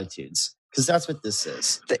racist attitudes because that's what this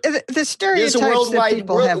is. The stereotypes that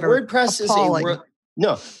people have are appalling.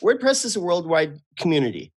 WordPress is a worldwide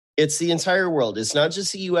community. It's the entire world. It's not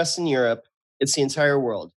just the US and Europe. It's the entire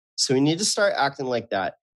world. So we need to start acting like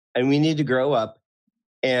that. And we need to grow up.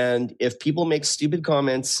 And if people make stupid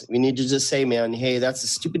comments, we need to just say, man, hey, that's a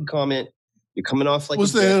stupid comment. You're coming off like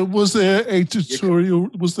was there editorial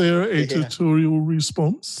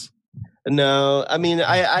response? No, I mean,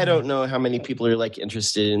 I don't know how many people are like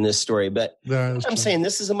interested in this story, but I'm saying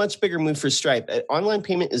this is a much bigger move for Stripe. Online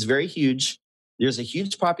payment is very huge. There's a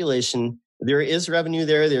huge population. There is revenue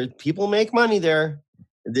there. People make money there.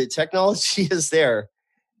 The technology is there.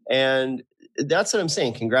 And that's what I'm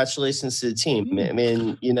saying. Congratulations to the team. I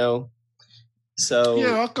mean, so.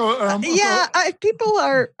 Yeah, people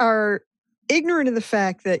are ignorant of the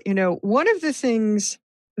fact that, one of the things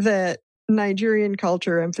that Nigerian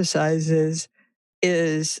culture emphasizes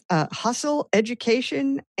is hustle,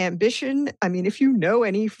 education, ambition. I mean, if you know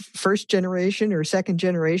any first generation or second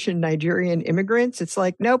generation Nigerian immigrants, it's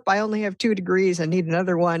like, nope, I only have 2 degrees. I need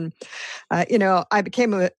another one. I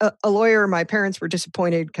became a lawyer. My parents were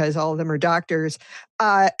disappointed because all of them are doctors.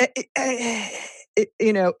 It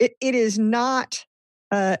is not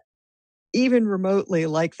even remotely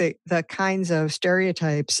like the kinds of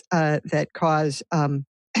stereotypes that cause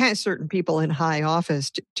certain people in high office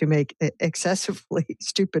to make excessively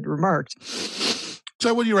stupid remarks.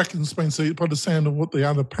 So what do you reckon, Spencer, by the sound of what the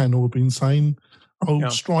other panel have been saying,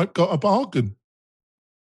 Stripe got a bargain?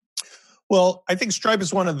 Well, I think Stripe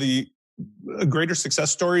is one of the greater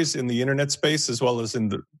success stories in the internet space, as well as in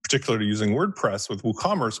the particularly using WordPress with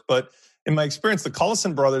WooCommerce. But in my experience, the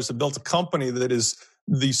Collison brothers have built a company that is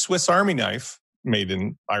the Swiss Army knife made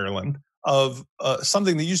in Ireland of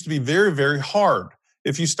something that used to be very, very hard.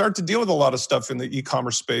 If you start to deal with a lot of stuff in the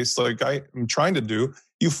e-commerce space, like I am trying to do,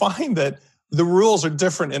 you find that the rules are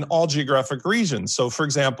different in all geographic regions. So, for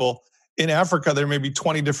example, in Africa, there may be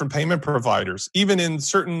 20 different payment providers. Even in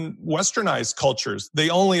certain westernized cultures, they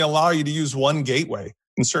only allow you to use one gateway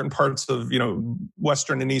in certain parts of,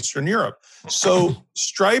 Western and Eastern Europe. So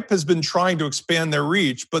Stripe has been trying to expand their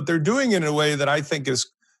reach, but they're doing it in a way that I think is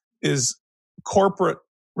corporate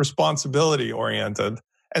responsibility oriented.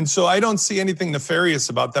 And so I don't see anything nefarious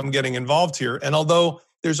about them getting involved here. And although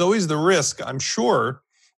there's always the risk, I'm sure,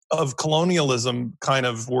 of colonialism kind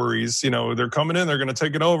of worries, they're coming in, they're going to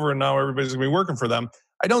take it over, and now everybody's going to be working for them.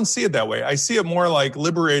 I don't see it that way. I see it more like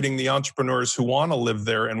liberating the entrepreneurs who want to live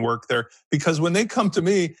there and work there. Because when they come to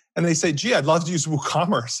me and they say, gee, I'd love to use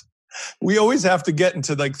WooCommerce, we always have to get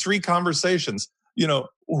into like 3 conversations.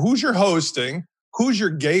 Who's your hosting? Who's your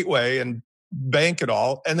gateway and bank it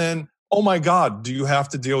all? And then oh my God, do you have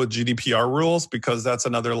to deal with GDPR rules? Because that's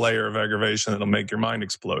another layer of aggravation that'll make your mind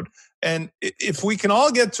explode. And if we can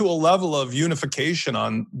all get to a level of unification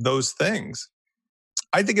on those things,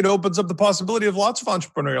 I think it opens up the possibility of lots of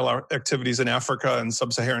entrepreneurial activities in Africa and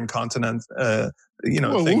sub-Saharan continent.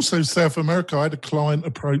 Also South America. I had a client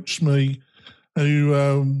approach me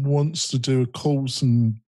who wants to do a course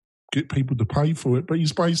and get people to pay for it, but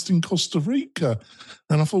he's based in Costa Rica.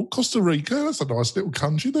 And I thought, Costa Rica, that's a nice little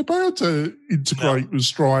country. They're about to integrate with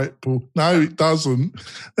Stripe. No, it doesn't.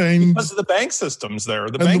 And because of the bank systems there.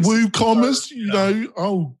 The WooCommerce,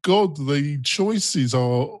 oh God, the choices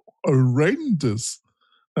are horrendous.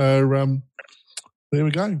 There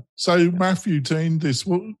we go. So, Matthew, to end this,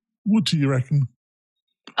 what do you reckon?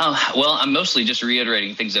 Well, I'm mostly just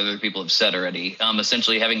reiterating things other people have said already.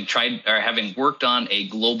 Essentially, having worked on a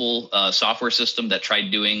global software system that tried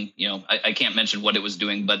doing, I can't mention what it was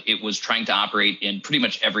doing, but it was trying to operate in pretty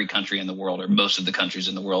much every country in the world, or most of the countries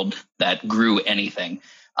in the world that grew anything.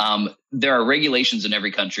 There are regulations in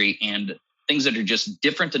every country and things that are just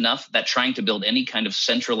different enough that trying to build any kind of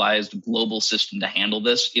centralized global system to handle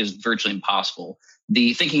this is virtually impossible.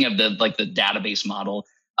 Thinking of the database model,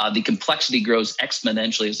 the complexity grows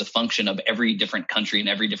exponentially as a function of every different country and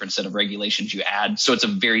every different set of regulations you add. So it's a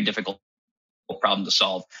very difficult problem to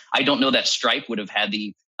solve. I don't know that Stripe would have had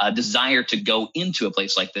the desire to go into a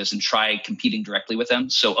place like this and try competing directly with them.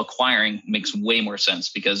 So acquiring makes way more sense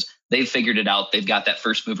because they've figured it out. They've got that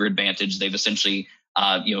first mover advantage. They've essentially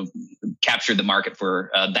captured the market for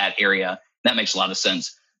that area. That makes a lot of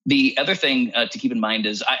sense. The other thing to keep in mind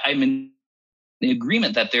is I'm in the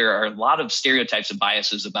agreement that there are a lot of stereotypes and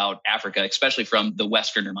biases about Africa, especially from the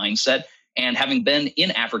Westerner mindset. And having been in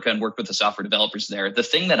Africa and worked with the software developers there, the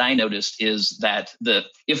thing that I noticed is that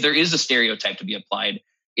if there is a stereotype to be applied,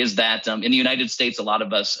 is that in the United States, a lot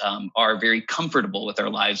of us are very comfortable with our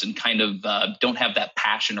lives and kind of don't have that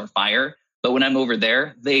passion or fire. But when I'm over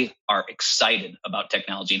there, they are excited about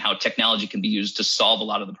technology and how technology can be used to solve a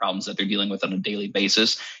lot of the problems that they're dealing with on a daily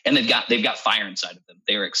basis. And they've got fire inside of them.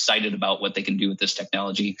 They are excited about what they can do with this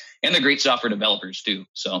technology. And they're great software developers too.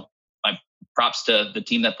 So my props to the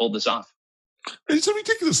team that pulled this off. It's a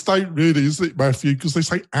ridiculous statement, really, isn't it, Matthew? Because they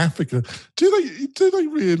say Africa. Do they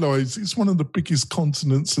realise it's one of the biggest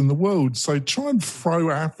continents in the world? So try and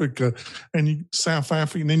throw Africa and South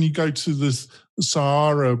Africa, and then you go to the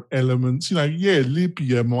Sahara elements.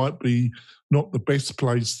 Libya might be not the best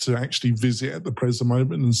place to actually visit at the present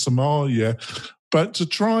moment, and Somalia. But to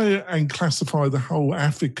try and classify the whole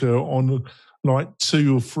Africa on like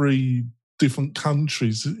 2 or 3 different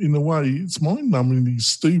countries, in a way, it's mind-numbingly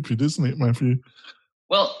stupid, isn't it, Matthew?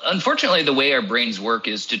 Well, unfortunately, the way our brains work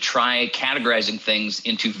is to try categorizing things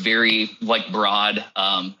into very broad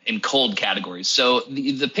and cold categories. So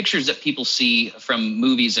the pictures that people see from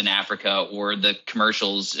movies in Africa or the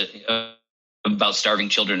commercials about starving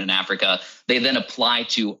children in Africa, they then apply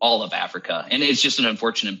to all of Africa. And it's just an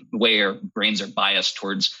unfortunate way our brains are biased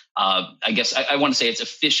towards, I want to say it's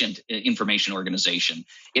efficient information organization.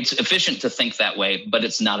 It's efficient to think that way, but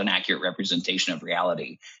it's not an accurate representation of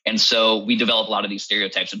reality. And so we develop a lot of these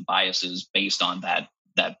stereotypes and biases based on that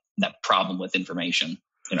problem with information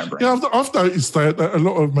in our brain. Yeah, I've noticed that a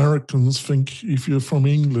lot of Americans think if you're from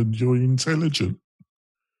England, you're intelligent.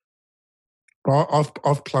 But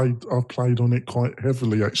I've played on it quite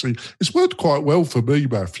heavily, actually. It's worked quite well for me,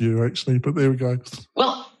 Matthew, actually, but there we go.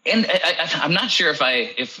 Well, and I'm not sure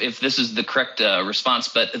if this is the correct response,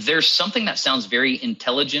 but there's something that sounds very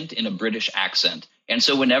intelligent in a British accent. And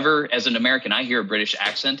so whenever, as an American, I hear a British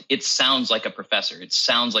accent, it sounds like a professor. It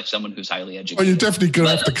sounds like someone who's highly educated. Well, you're definitely going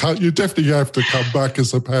to have to come. You definitely have to come back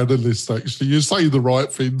as a panelist. Actually, you say the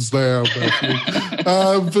right things now.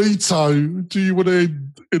 Vito, do you want to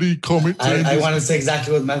any comment? I want to say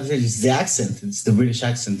exactly what Matthew said. It's the accent. It's the British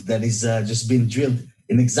accent that is just being drilled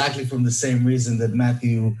in exactly from the same reason that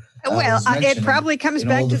Matthew. It probably comes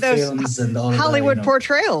back to those Hollywood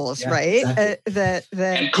portrayals, right? Exactly.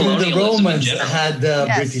 The Romans had the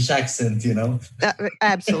British accent,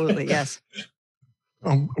 Absolutely, yes.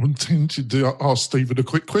 I'm tempted to ask Stephen a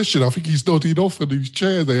quick question. I think he's nodding off in his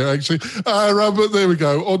chair there, actually. But there we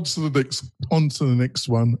go. On to the next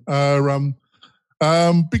one.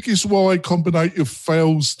 Biggest Y Combinator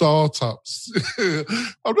failed startups.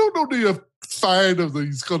 I'm not really a fan of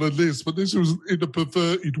these kind of lists, but this was in a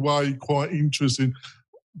perverted way quite interesting.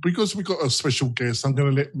 Because we've got a special guest, I'm going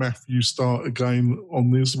to let Matthew start again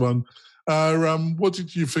on this one. What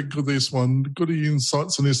did you think of this one? Got any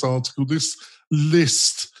insights on this article? This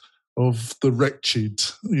list of the wretched,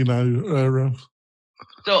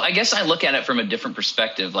 So I guess I look at it from a different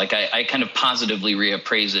perspective. Like I kind of positively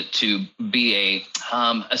reappraise it to be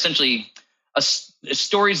essentially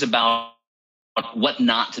stories about what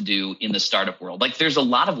not to do in the startup world. Like there's a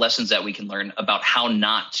lot of lessons that we can learn about how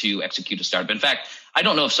not to execute a startup. In fact, I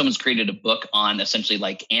don't know if someone's created a book on essentially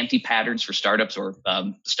like anti-patterns for startups or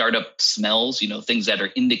startup smells, things that are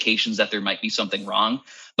indications that there might be something wrong.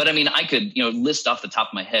 But I mean, I could, list off the top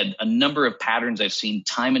of my head a number of patterns I've seen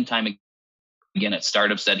time and time again at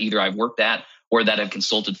startups that either I've worked at or that I've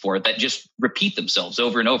consulted for that just repeat themselves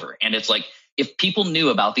over and over. And it's like, if people knew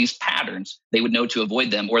about these patterns, they would know to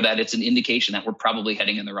avoid them, or that it's an indication that we're probably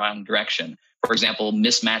heading in the wrong direction. For example,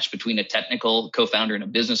 mismatch between a technical co-founder and a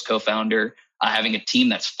business co-founder, having a team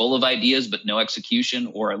that's full of ideas but no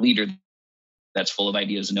execution, or a leader that's full of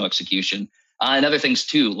ideas and no execution. And other things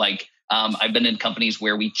too, like I've been in companies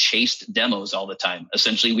where we chased demos all the time.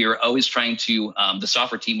 Essentially, we were always trying to, the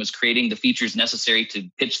software team was creating the features necessary to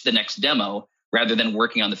pitch the next demo, rather than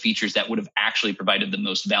working on the features that would have actually provided the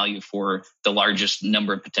most value for the largest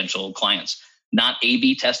number of potential clients. Not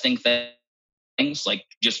A/B testing things, like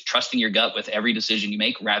just trusting your gut with every decision you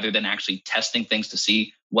make, rather than actually testing things to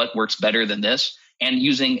see what works better than this, and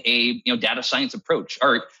using a data science approach,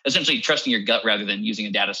 or essentially trusting your gut rather than using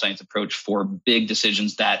a data science approach for big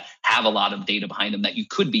decisions that have a lot of data behind them that you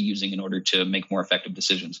could be using in order to make more effective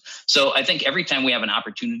decisions. So I think every time we have an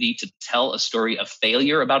opportunity to tell a story of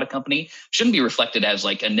failure about a company, shouldn't be reflected as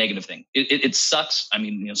like a negative thing. It sucks. I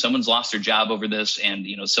mean, someone's lost their job over this, and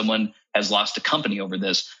someone has lost a company over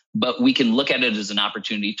this, but we can look at it as an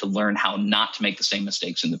opportunity to learn how not to make the same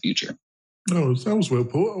mistakes in the future. Oh, that was well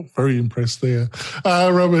put. I'm very impressed there.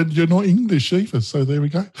 Robert, you're not English either, so there we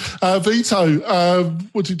go. Vito,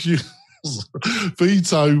 what did you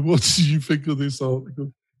think of this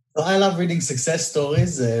article? So I love reading success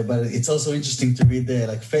stories, but it's also interesting to read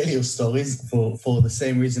like failure stories for the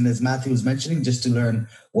same reason as Matthew was mentioning, just to learn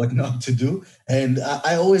what not to do. And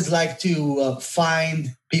I always like to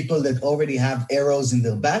find people that already have arrows in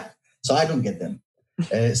their back, so I don't get them.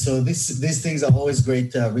 So these things are always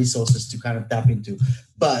great resources to kind of tap into.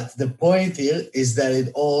 But the point here is that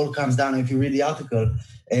it all comes down, if you read the article,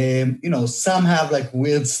 some have like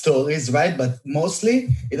weird stories, right? But mostly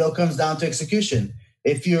it all comes down to execution.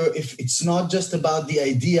 If it's not just about the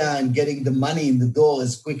idea and getting the money in the door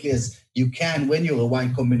as quickly as you can when you're a Y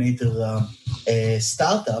Combinator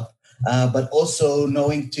startup, but also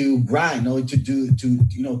knowing to grind, knowing to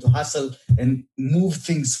hustle and move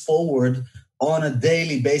things forward on a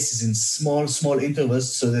daily basis in small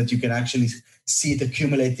intervals, so that you can actually see it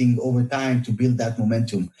accumulating over time to build that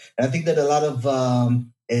momentum. And I think that a lot of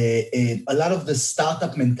the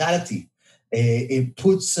startup mentality, it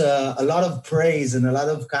puts a lot of praise and a lot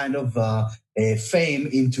of kind of fame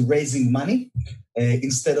into raising money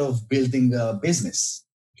instead of building a business.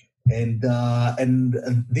 And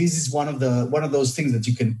this is one of those things that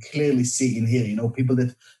you can clearly see in here. People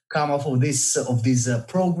that come off of these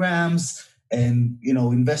programs. And,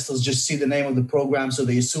 investors just see the name of the program, so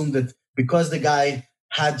they assume that because the guy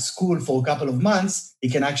had school for a couple of months, he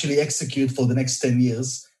can actually execute for the next 10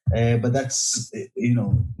 years. But that's,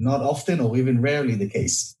 not often or even rarely the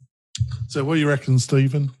case. So what do you reckon,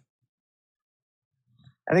 Stephen?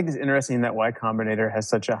 I think it's interesting that Y Combinator has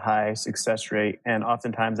such a high success rate. And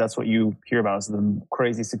oftentimes that's what you hear about, is the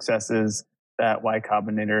crazy successes that Y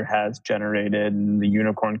Combinator has generated and the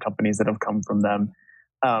unicorn companies that have come from them.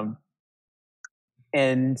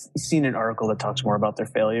 And seeing an article that talks more about their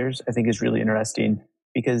failures, I think is really interesting,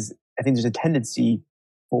 because I think there's a tendency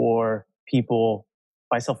for people,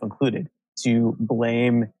 myself included, to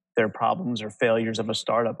blame their problems or failures of a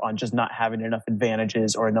startup on just not having enough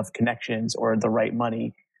advantages or enough connections or the right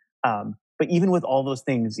money. But even with all those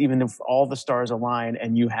things, even if all the stars align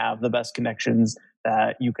and you have the best connections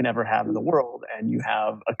that you can ever have in the world, and you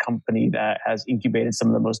have a company that has incubated some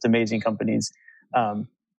of the most amazing companies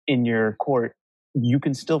in your court, you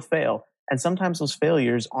can still fail. And sometimes those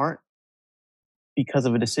failures aren't because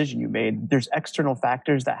of a decision you made. There's external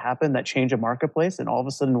factors that happen that change a marketplace, and all of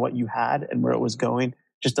a sudden what you had and where it was going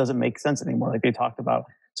just doesn't make sense anymore. Like they talked about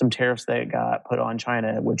some tariffs that got put on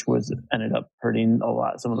China, which ended up hurting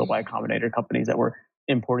some of the Y Combinator companies that were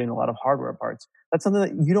importing a lot of hardware parts. That's something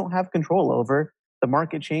that you don't have control over. The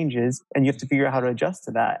market changes and you have to figure out how to adjust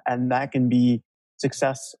to that. And that can be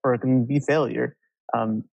success or it can be failure.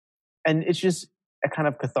 And it's just a kind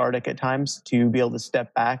of cathartic at times to be able to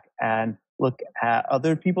step back and look at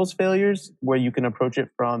other people's failures, where you can approach it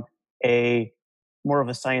from a more of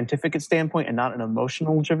a scientific standpoint and not an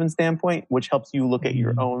emotional driven standpoint, which helps you look at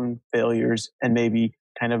your own failures and maybe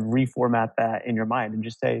kind of reformat that in your mind and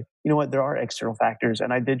just say, you know what, there are external factors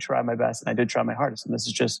and I did try my best and I did try my hardest. And this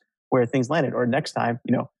is just where things landed. Or next time,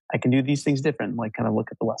 I can do these things different, like kind of look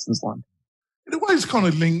at the lessons learned. In a way, it's kind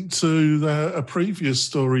of linked to a previous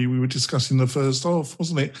story we were discussing in the first half,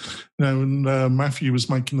 wasn't it? And Matthew was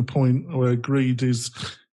making the point, or agreed,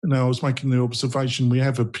 I was making the observation, we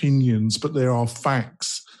have opinions, but there are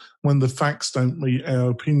facts. When the facts don't meet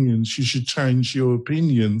our opinions, you should change your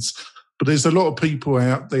opinions. But there's a lot of people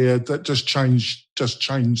out there that just change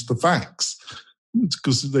the facts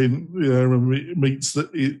because then it meets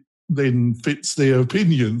that it then fits their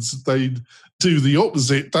opinions. They do the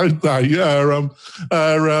opposite, don't they?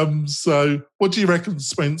 So what do you reckon,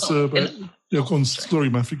 Spencer? Sorry,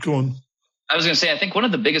 Matthew, go on. I was going to say, I think one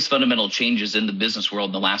of the biggest fundamental changes in the business world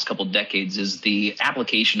in the last couple of decades is the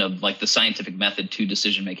application of like the scientific method to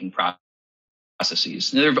decision-making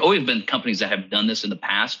processes. There have always been companies that have done this in the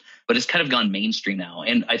past, but it's kind of gone mainstream now.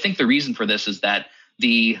 And I think the reason for this is that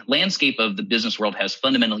the landscape of the business world has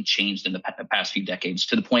fundamentally changed in the past few decades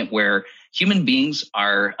to the point where human beings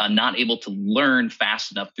are not able to learn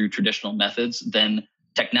fast enough through traditional methods. Then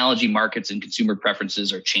technology markets and consumer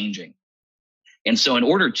preferences are changing. And so in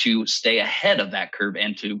order to stay ahead of that curve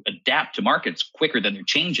and to adapt to markets quicker than they're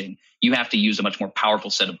changing, you have to use a much more powerful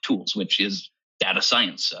set of tools, which is data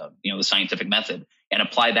science, the scientific method, and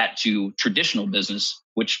apply that to traditional business,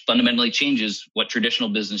 which fundamentally changes what traditional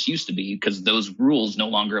business used to be because those rules no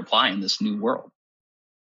longer apply in this new world.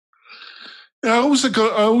 Yeah, I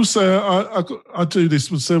do this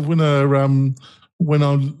myself when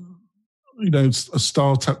a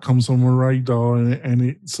startup comes on my radar and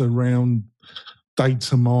it's around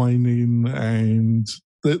data mining, and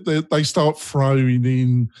they start throwing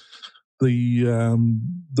in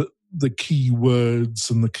the key words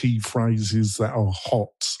and the key phrases that are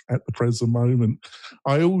hot at the present moment.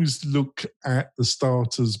 I always look at the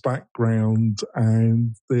starter's background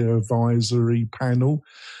and their advisory panel.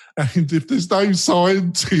 And if there's no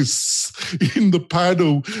scientists in the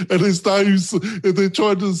panel and they're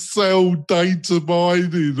trying to sell data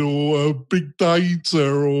mining or big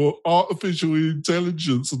data or artificial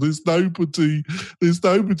intelligence, and there's nobody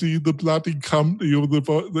in the bloody company or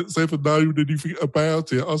that's ever known anything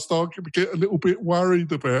about it, I start to get a little bit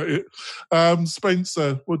worried about it.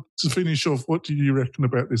 Spencer, to finish off, what do you reckon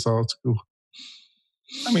about this article?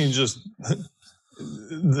 I mean, just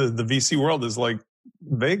the VC world is like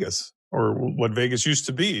Vegas, or what Vegas used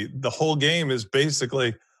to be. The whole game is basically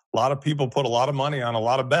a lot of people put a lot of money on a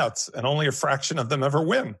lot of bets and only a fraction of them ever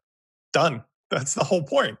win. Done. That's the whole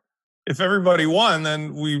point. If everybody won,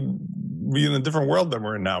 then we'd be in a different world than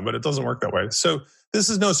we're in now, but it doesn't work that way. So this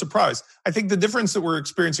is no surprise. I think the difference that we're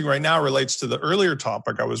experiencing right now relates to the earlier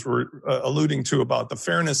topic I was alluding to about the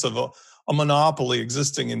fairness of a monopoly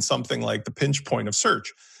existing in something like the pinch point of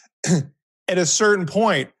search. At a certain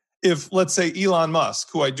point, if, let's say, Elon Musk,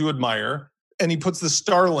 who I do admire, and he puts the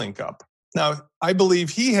Starlink up. Now, I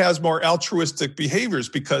believe he has more altruistic behaviors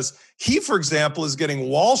because he, for example, is getting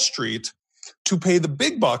Wall Street to pay the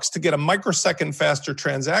big bucks to get a microsecond faster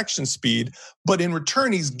transaction speed. But in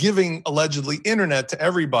return, he's giving allegedly internet to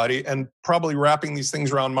everybody and probably wrapping these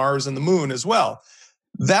things around Mars and the moon as well.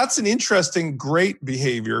 That's an interesting, great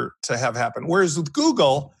behavior to have happen. Whereas with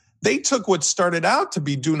Google, they took what started out to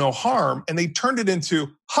be do no harm and they turned it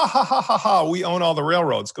into, ha, ha, ha, ha, ha, we own all the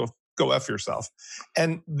railroads, go F yourself.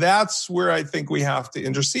 And that's where I think we have to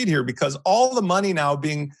intercede here, because all the money now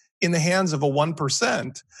being in the hands of a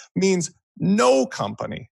 1% means no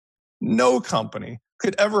company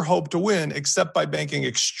could ever hope to win except by banking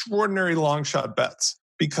extraordinary long shot bets,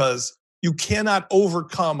 because you cannot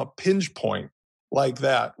overcome a pinch point like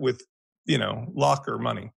that with locker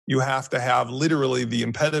money. You have to have literally the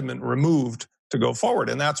impediment removed to go forward.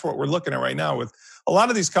 And that's what we're looking at right now with a lot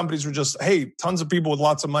of these companies were just, hey, tons of people with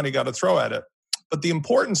lots of money got to throw at it. But the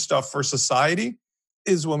important stuff for society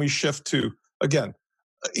is when we shift to, again,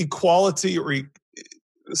 equality or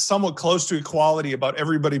somewhat close to equality about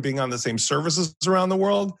everybody being on the same services around the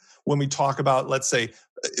world. When we talk about, let's say,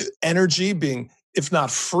 energy being, if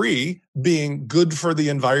not free, being good for the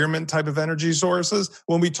environment type of energy sources.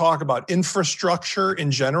 When we talk about infrastructure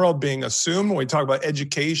in general being assumed, when we talk about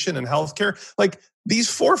education and healthcare, like these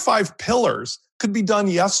 4 or 5 pillars could be done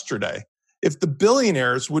yesterday if the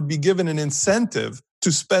billionaires would be given an incentive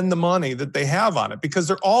to spend the money that they have on it, because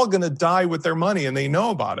they're all going to die with their money and they know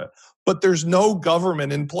about it. But there's no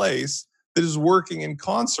government in place that is working in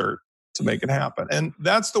concert to make it happen. And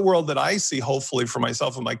that's the world that I see, hopefully, for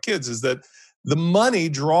myself and my kids, is that the money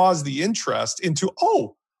draws the interest into,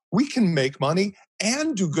 oh, we can make money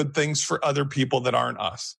and do good things for other people that aren't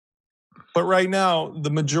us. But right now,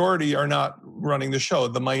 the majority are not running the show.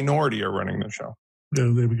 The minority are running the show.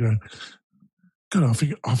 Yeah, there we go. God, I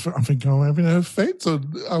think I'm having an effect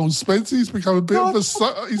on old Spencer. He's becoming a bit of a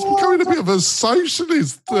socialist.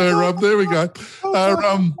 There we go.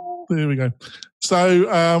 There we go. So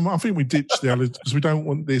I think we ditched the others because we don't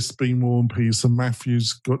want this being War and Peace. And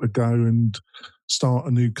Matthew's got to go and start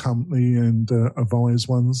a new company and advise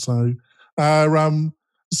one. So I'm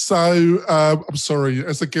sorry.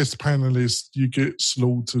 As a guest panelist, you get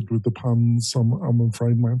slaughtered with the puns. I'm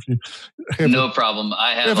afraid, Matthew. No problem.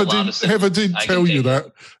 I have a lot of sympathy. Heather didn't tell you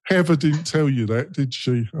that. Heather didn't tell you that, did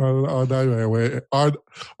she? I know how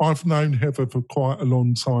I've known Heather for quite a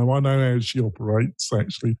long time. I know how she operates,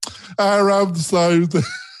 actually.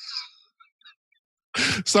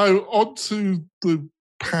 So on to the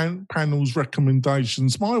panel's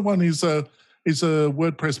recommendations. My one is a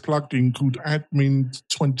WordPress plugin called Admin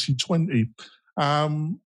 2020.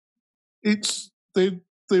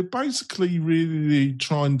 They're basically really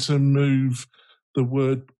trying to move the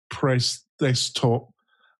WordPress desktop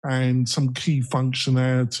and some key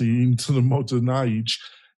functionality into the modern age.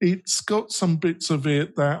 It's got some bits of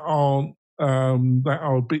it that are a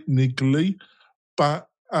bit niggly, but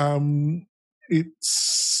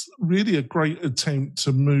it's really a great attempt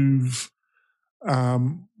to move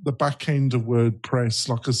the back end of WordPress,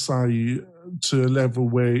 like I say, to a level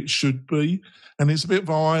where it should be. And it's a bit of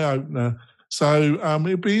an eye-opener. So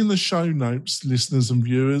it'll be in the show notes, listeners and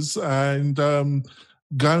viewers, and go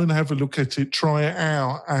and have a look at it, try it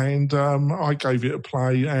out. And I gave it a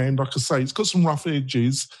play. And like I say, it's got some rough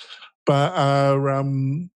edges, but I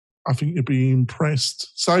think you'll be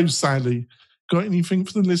impressed. So, Sally, got anything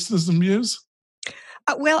for the listeners and viewers?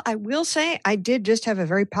 Well, I will say I did just have a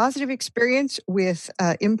very positive experience with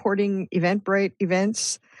importing Eventbrite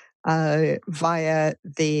events via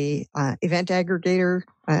the event aggregator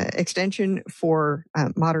extension for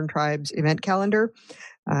Modern Tribes event calendar.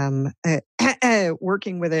 Working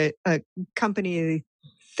with a company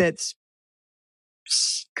that's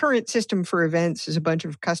current system for events is a bunch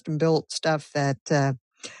of custom built stuff that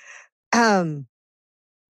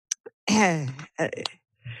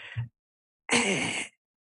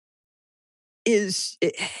is,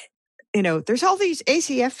 there's all these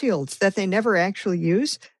ACF fields that they never actually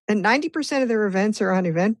use. And 90% of their events are on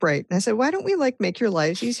Eventbrite. And I said, why don't we make your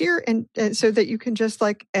lives easier and so that you can just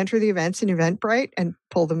enter the events in Eventbrite and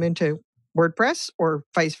pull them into WordPress or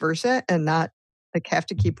vice versa and not have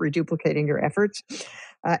to keep reduplicating your efforts.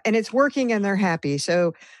 And it's working and they're happy.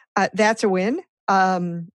 So that's a win.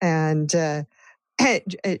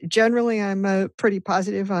 Generally, I'm pretty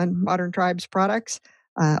positive on Modern Tribes products.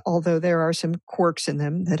 Although there are some quirks in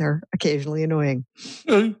them that are occasionally annoying.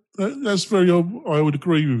 That's very. I would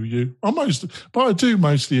agree with you. But I do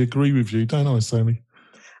mostly agree with you, don't I, Sammy?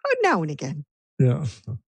 Oh, now and again. Yeah.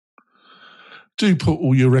 Do put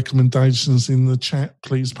all your recommendations in the chat,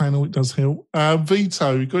 please, panel. It does help.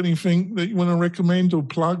 Vito, you got anything that you want to recommend or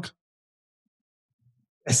plug?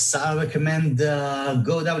 Yes, I recommend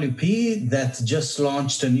GoWP that just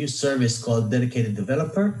launched a new service called Dedicated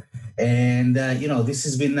Developer. And, this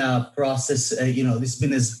has been a process, this has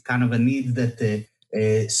been as kind of a need that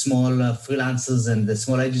small freelancers and the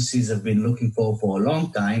small agencies have been looking for a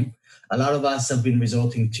long time. A lot of us have been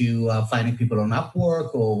resorting to finding people on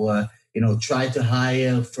Upwork or, try to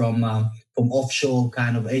hire from offshore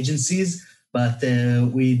kind of agencies. But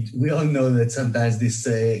we all know that sometimes this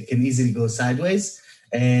can easily go sideways.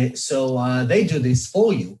 So they do this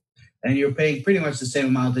for you. And you're paying pretty much the same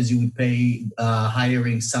amount as you would pay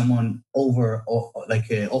hiring someone over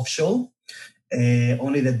offshore.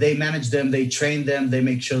 Only that they manage them, they train them, they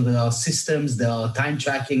make sure there are systems, there are time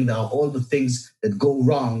tracking, there are all the things that go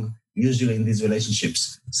wrong usually in these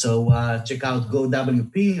relationships. So check out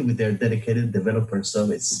GoWP with their dedicated developer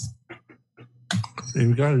service. There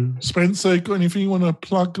we go. Spencer, got anything you want to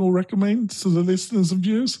plug or recommend to the listeners and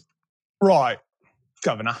viewers? Right,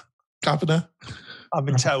 Governor. I've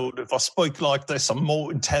been told if I speak like this, I'm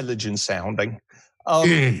more intelligent sounding.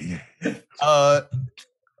 I've got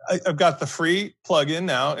the free plugin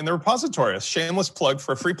now in the repository. A shameless plug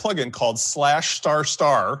for a free plugin called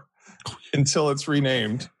 /** until it's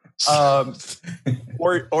renamed. Or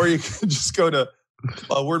you can just go to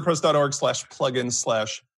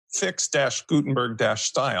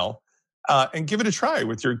wordpress.org/plugin/fix-Gutenberg-style and give it a try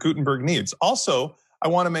with your Gutenberg needs. Also, I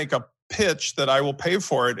want to make a pitch that I will pay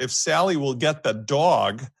for it if Sally will get the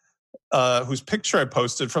dog whose picture I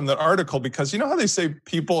posted from that article, because you know how they say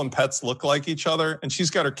people and pets look like each other, and she's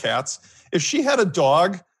got her cats. If she had a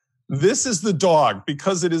dog This is the dog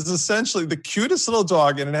because it is essentially the cutest little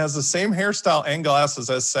dog, and it has the same hairstyle and glasses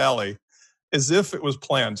as Sally, as if it was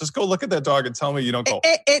planned. Just go look at that dog and tell me you don't go.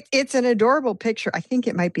 It's an adorable picture. I think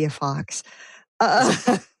it might be a fox.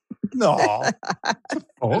 No,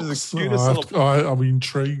 fox. I'm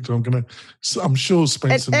intrigued. I'm sure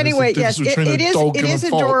Spencer. Anyway, yes, it is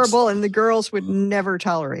and adorable, and the girls would never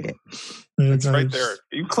tolerate it. It's right there.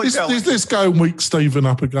 You click let's go and wake Stephen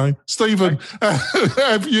up again. Stephen,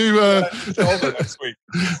 have you next week?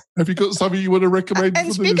 Have you got something you want to recommend?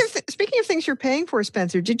 And speaking of things you're paying for,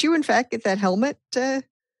 Spencer, did you in fact get that helmet?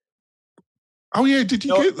 Oh yeah, did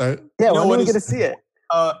you get that? Yeah, when are we going to see it?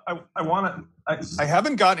 I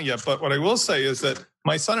haven't gotten it yet, but what I will say is that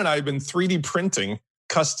my son and I have been 3D printing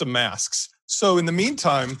custom masks. So in the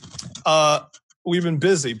meantime, we've been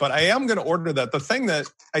busy, but I am going to order that. The thing that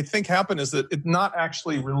I think happened is that it's not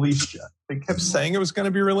actually released yet. They kept saying it was going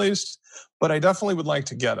to be released, but I definitely would like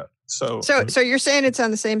to get it. So you're saying it's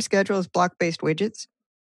on the same schedule as block-based widgets?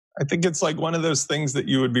 I think it's like one of those things that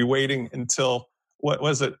you would be waiting until, what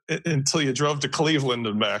was it, until you drove to Cleveland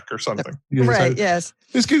and back or something. Yeah, right, yes.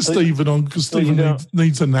 Let's get Stephen on because Stephen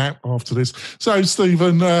needs a nap after this. So,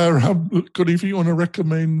 Stephen, got anything you want to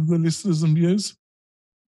recommend the listeners and viewers?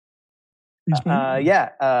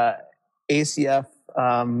 ACF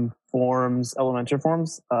forms, Elementor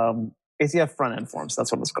forms, ACF front-end forms,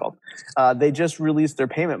 that's what it's called. They just released their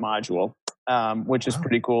payment module, which is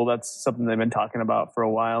pretty cool. That's something they've been talking about for a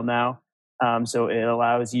while now. So it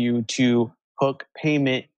allows you to hook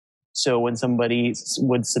payment. So when somebody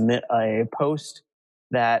would submit a post,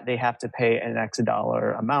 that they have to pay an X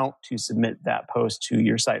dollar amount to submit that post to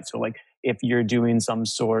your site. So like if you're doing some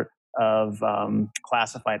sort of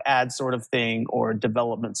classified ad sort of thing or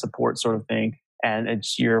development support sort of thing, and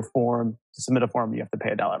it's your form, to submit a form, you have to pay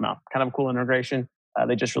 $1 amount. Kind of a cool integration.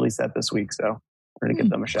 They just released that this week, so we're going to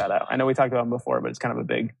give them a shout out. I know we talked about them before, but it's kind of a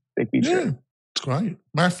big feature. Yeah, it's great.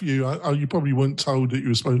 Matthew, you probably weren't told that you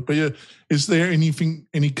were supposed to, but yeah, is there anything,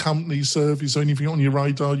 any company service or anything on your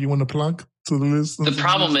radar you want to plug to the listeners? The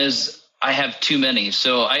problem is I have too many.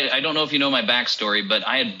 So I don't know if you know my backstory, but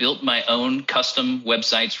I had built my own custom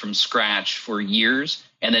websites from scratch for years.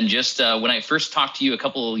 And then just when I first talked to you a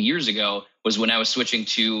couple of years ago was when I was switching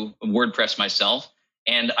to WordPress myself.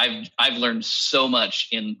 And I've learned so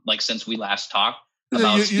much since we last talked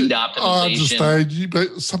about speed optimization. I understand,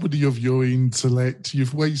 but somebody of your intellect,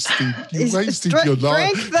 you've wasted your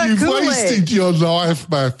life. You've wasted your life,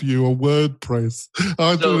 Matthew, on WordPress.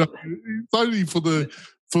 I don't know. It's only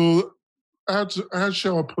for how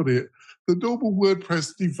shall I put it? The normal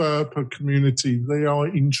WordPress developer community, they are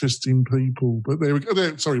interesting people. But there we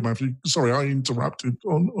go. Sorry, Matthew. Sorry, I interrupted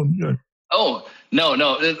on you. Oh, no.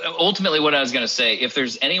 Ultimately, what I was going to say, if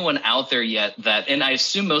there's anyone out there yet that, and I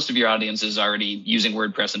assume most of your audience is already using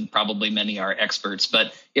WordPress and probably many are experts,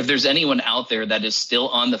 but if there's anyone out there that is still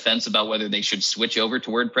on the fence about whether they should switch over to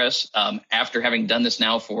WordPress, after having done this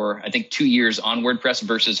now for, I think, 2 years on WordPress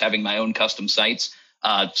versus having my own custom sites,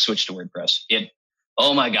 switch to WordPress.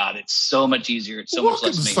 Oh my God, it's so much easier. It's so much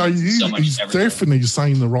less maintenance. He's definitely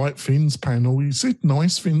saying the right things, panel. He said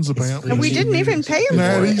nice things about it. We didn't even pay him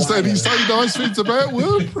for it. He said nice things about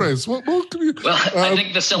WordPress. What more can you... Well, I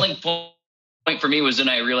think the selling point for me was when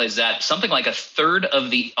I realized that something like a third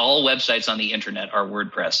of all websites on the internet are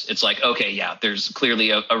WordPress. It's like, okay, yeah, there's clearly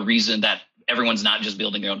a reason that everyone's not just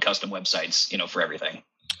building their own custom websites, for everything.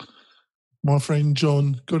 My friend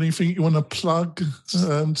John, got anything you want to plug to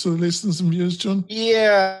the listeners and viewers, John?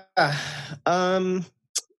 Yeah.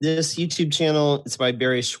 This YouTube channel, it's by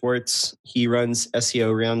Barry Schwartz. He runs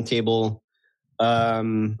SEO Roundtable.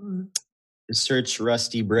 Search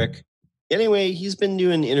Rusty Brick. Anyway, he's been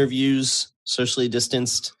doing interviews, socially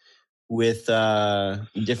distanced, with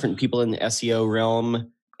different people in the SEO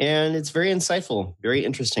realm. And it's very insightful, very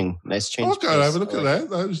interesting. Nice change. I'll go have a look at that.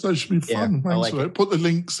 That should be fun. Yeah, Thanks for that. Put the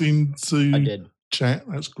links into chat.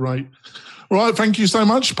 That's great. All right, thank you so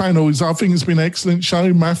much, panels. I think it's been an excellent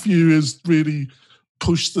show. Matthew has really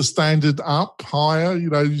pushed the standard up higher.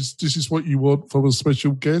 This is what you want from a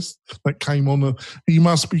special guest that came on. He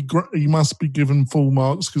must be given full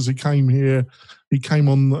marks because he came here. He came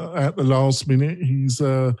on at the last minute.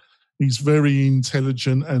 He's very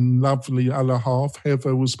intelligent and lovely. Other half,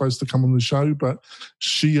 Heather, was supposed to come on the show, but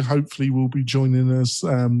she hopefully will be joining us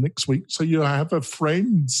next week. So you have a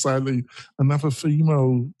friend, Sally, another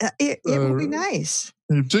female. It will be nice.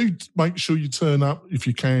 Do make sure you turn up if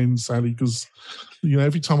you can, Sally, because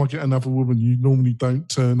every time I get another woman, you normally don't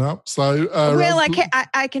turn up. So,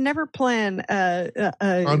 I can never plan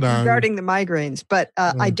regarding the migraines, but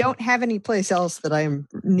I don't have any place else that I am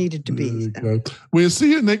needed to be. So. We'll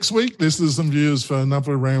see you next week, listeners and viewers, for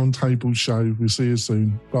another Roundtable show. We'll see you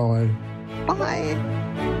soon. Bye. Bye.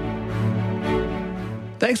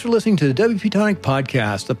 Thanks for listening to the WP Tonic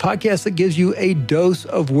Podcast, the podcast that gives you a dose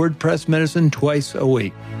of WordPress medicine twice a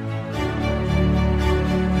week.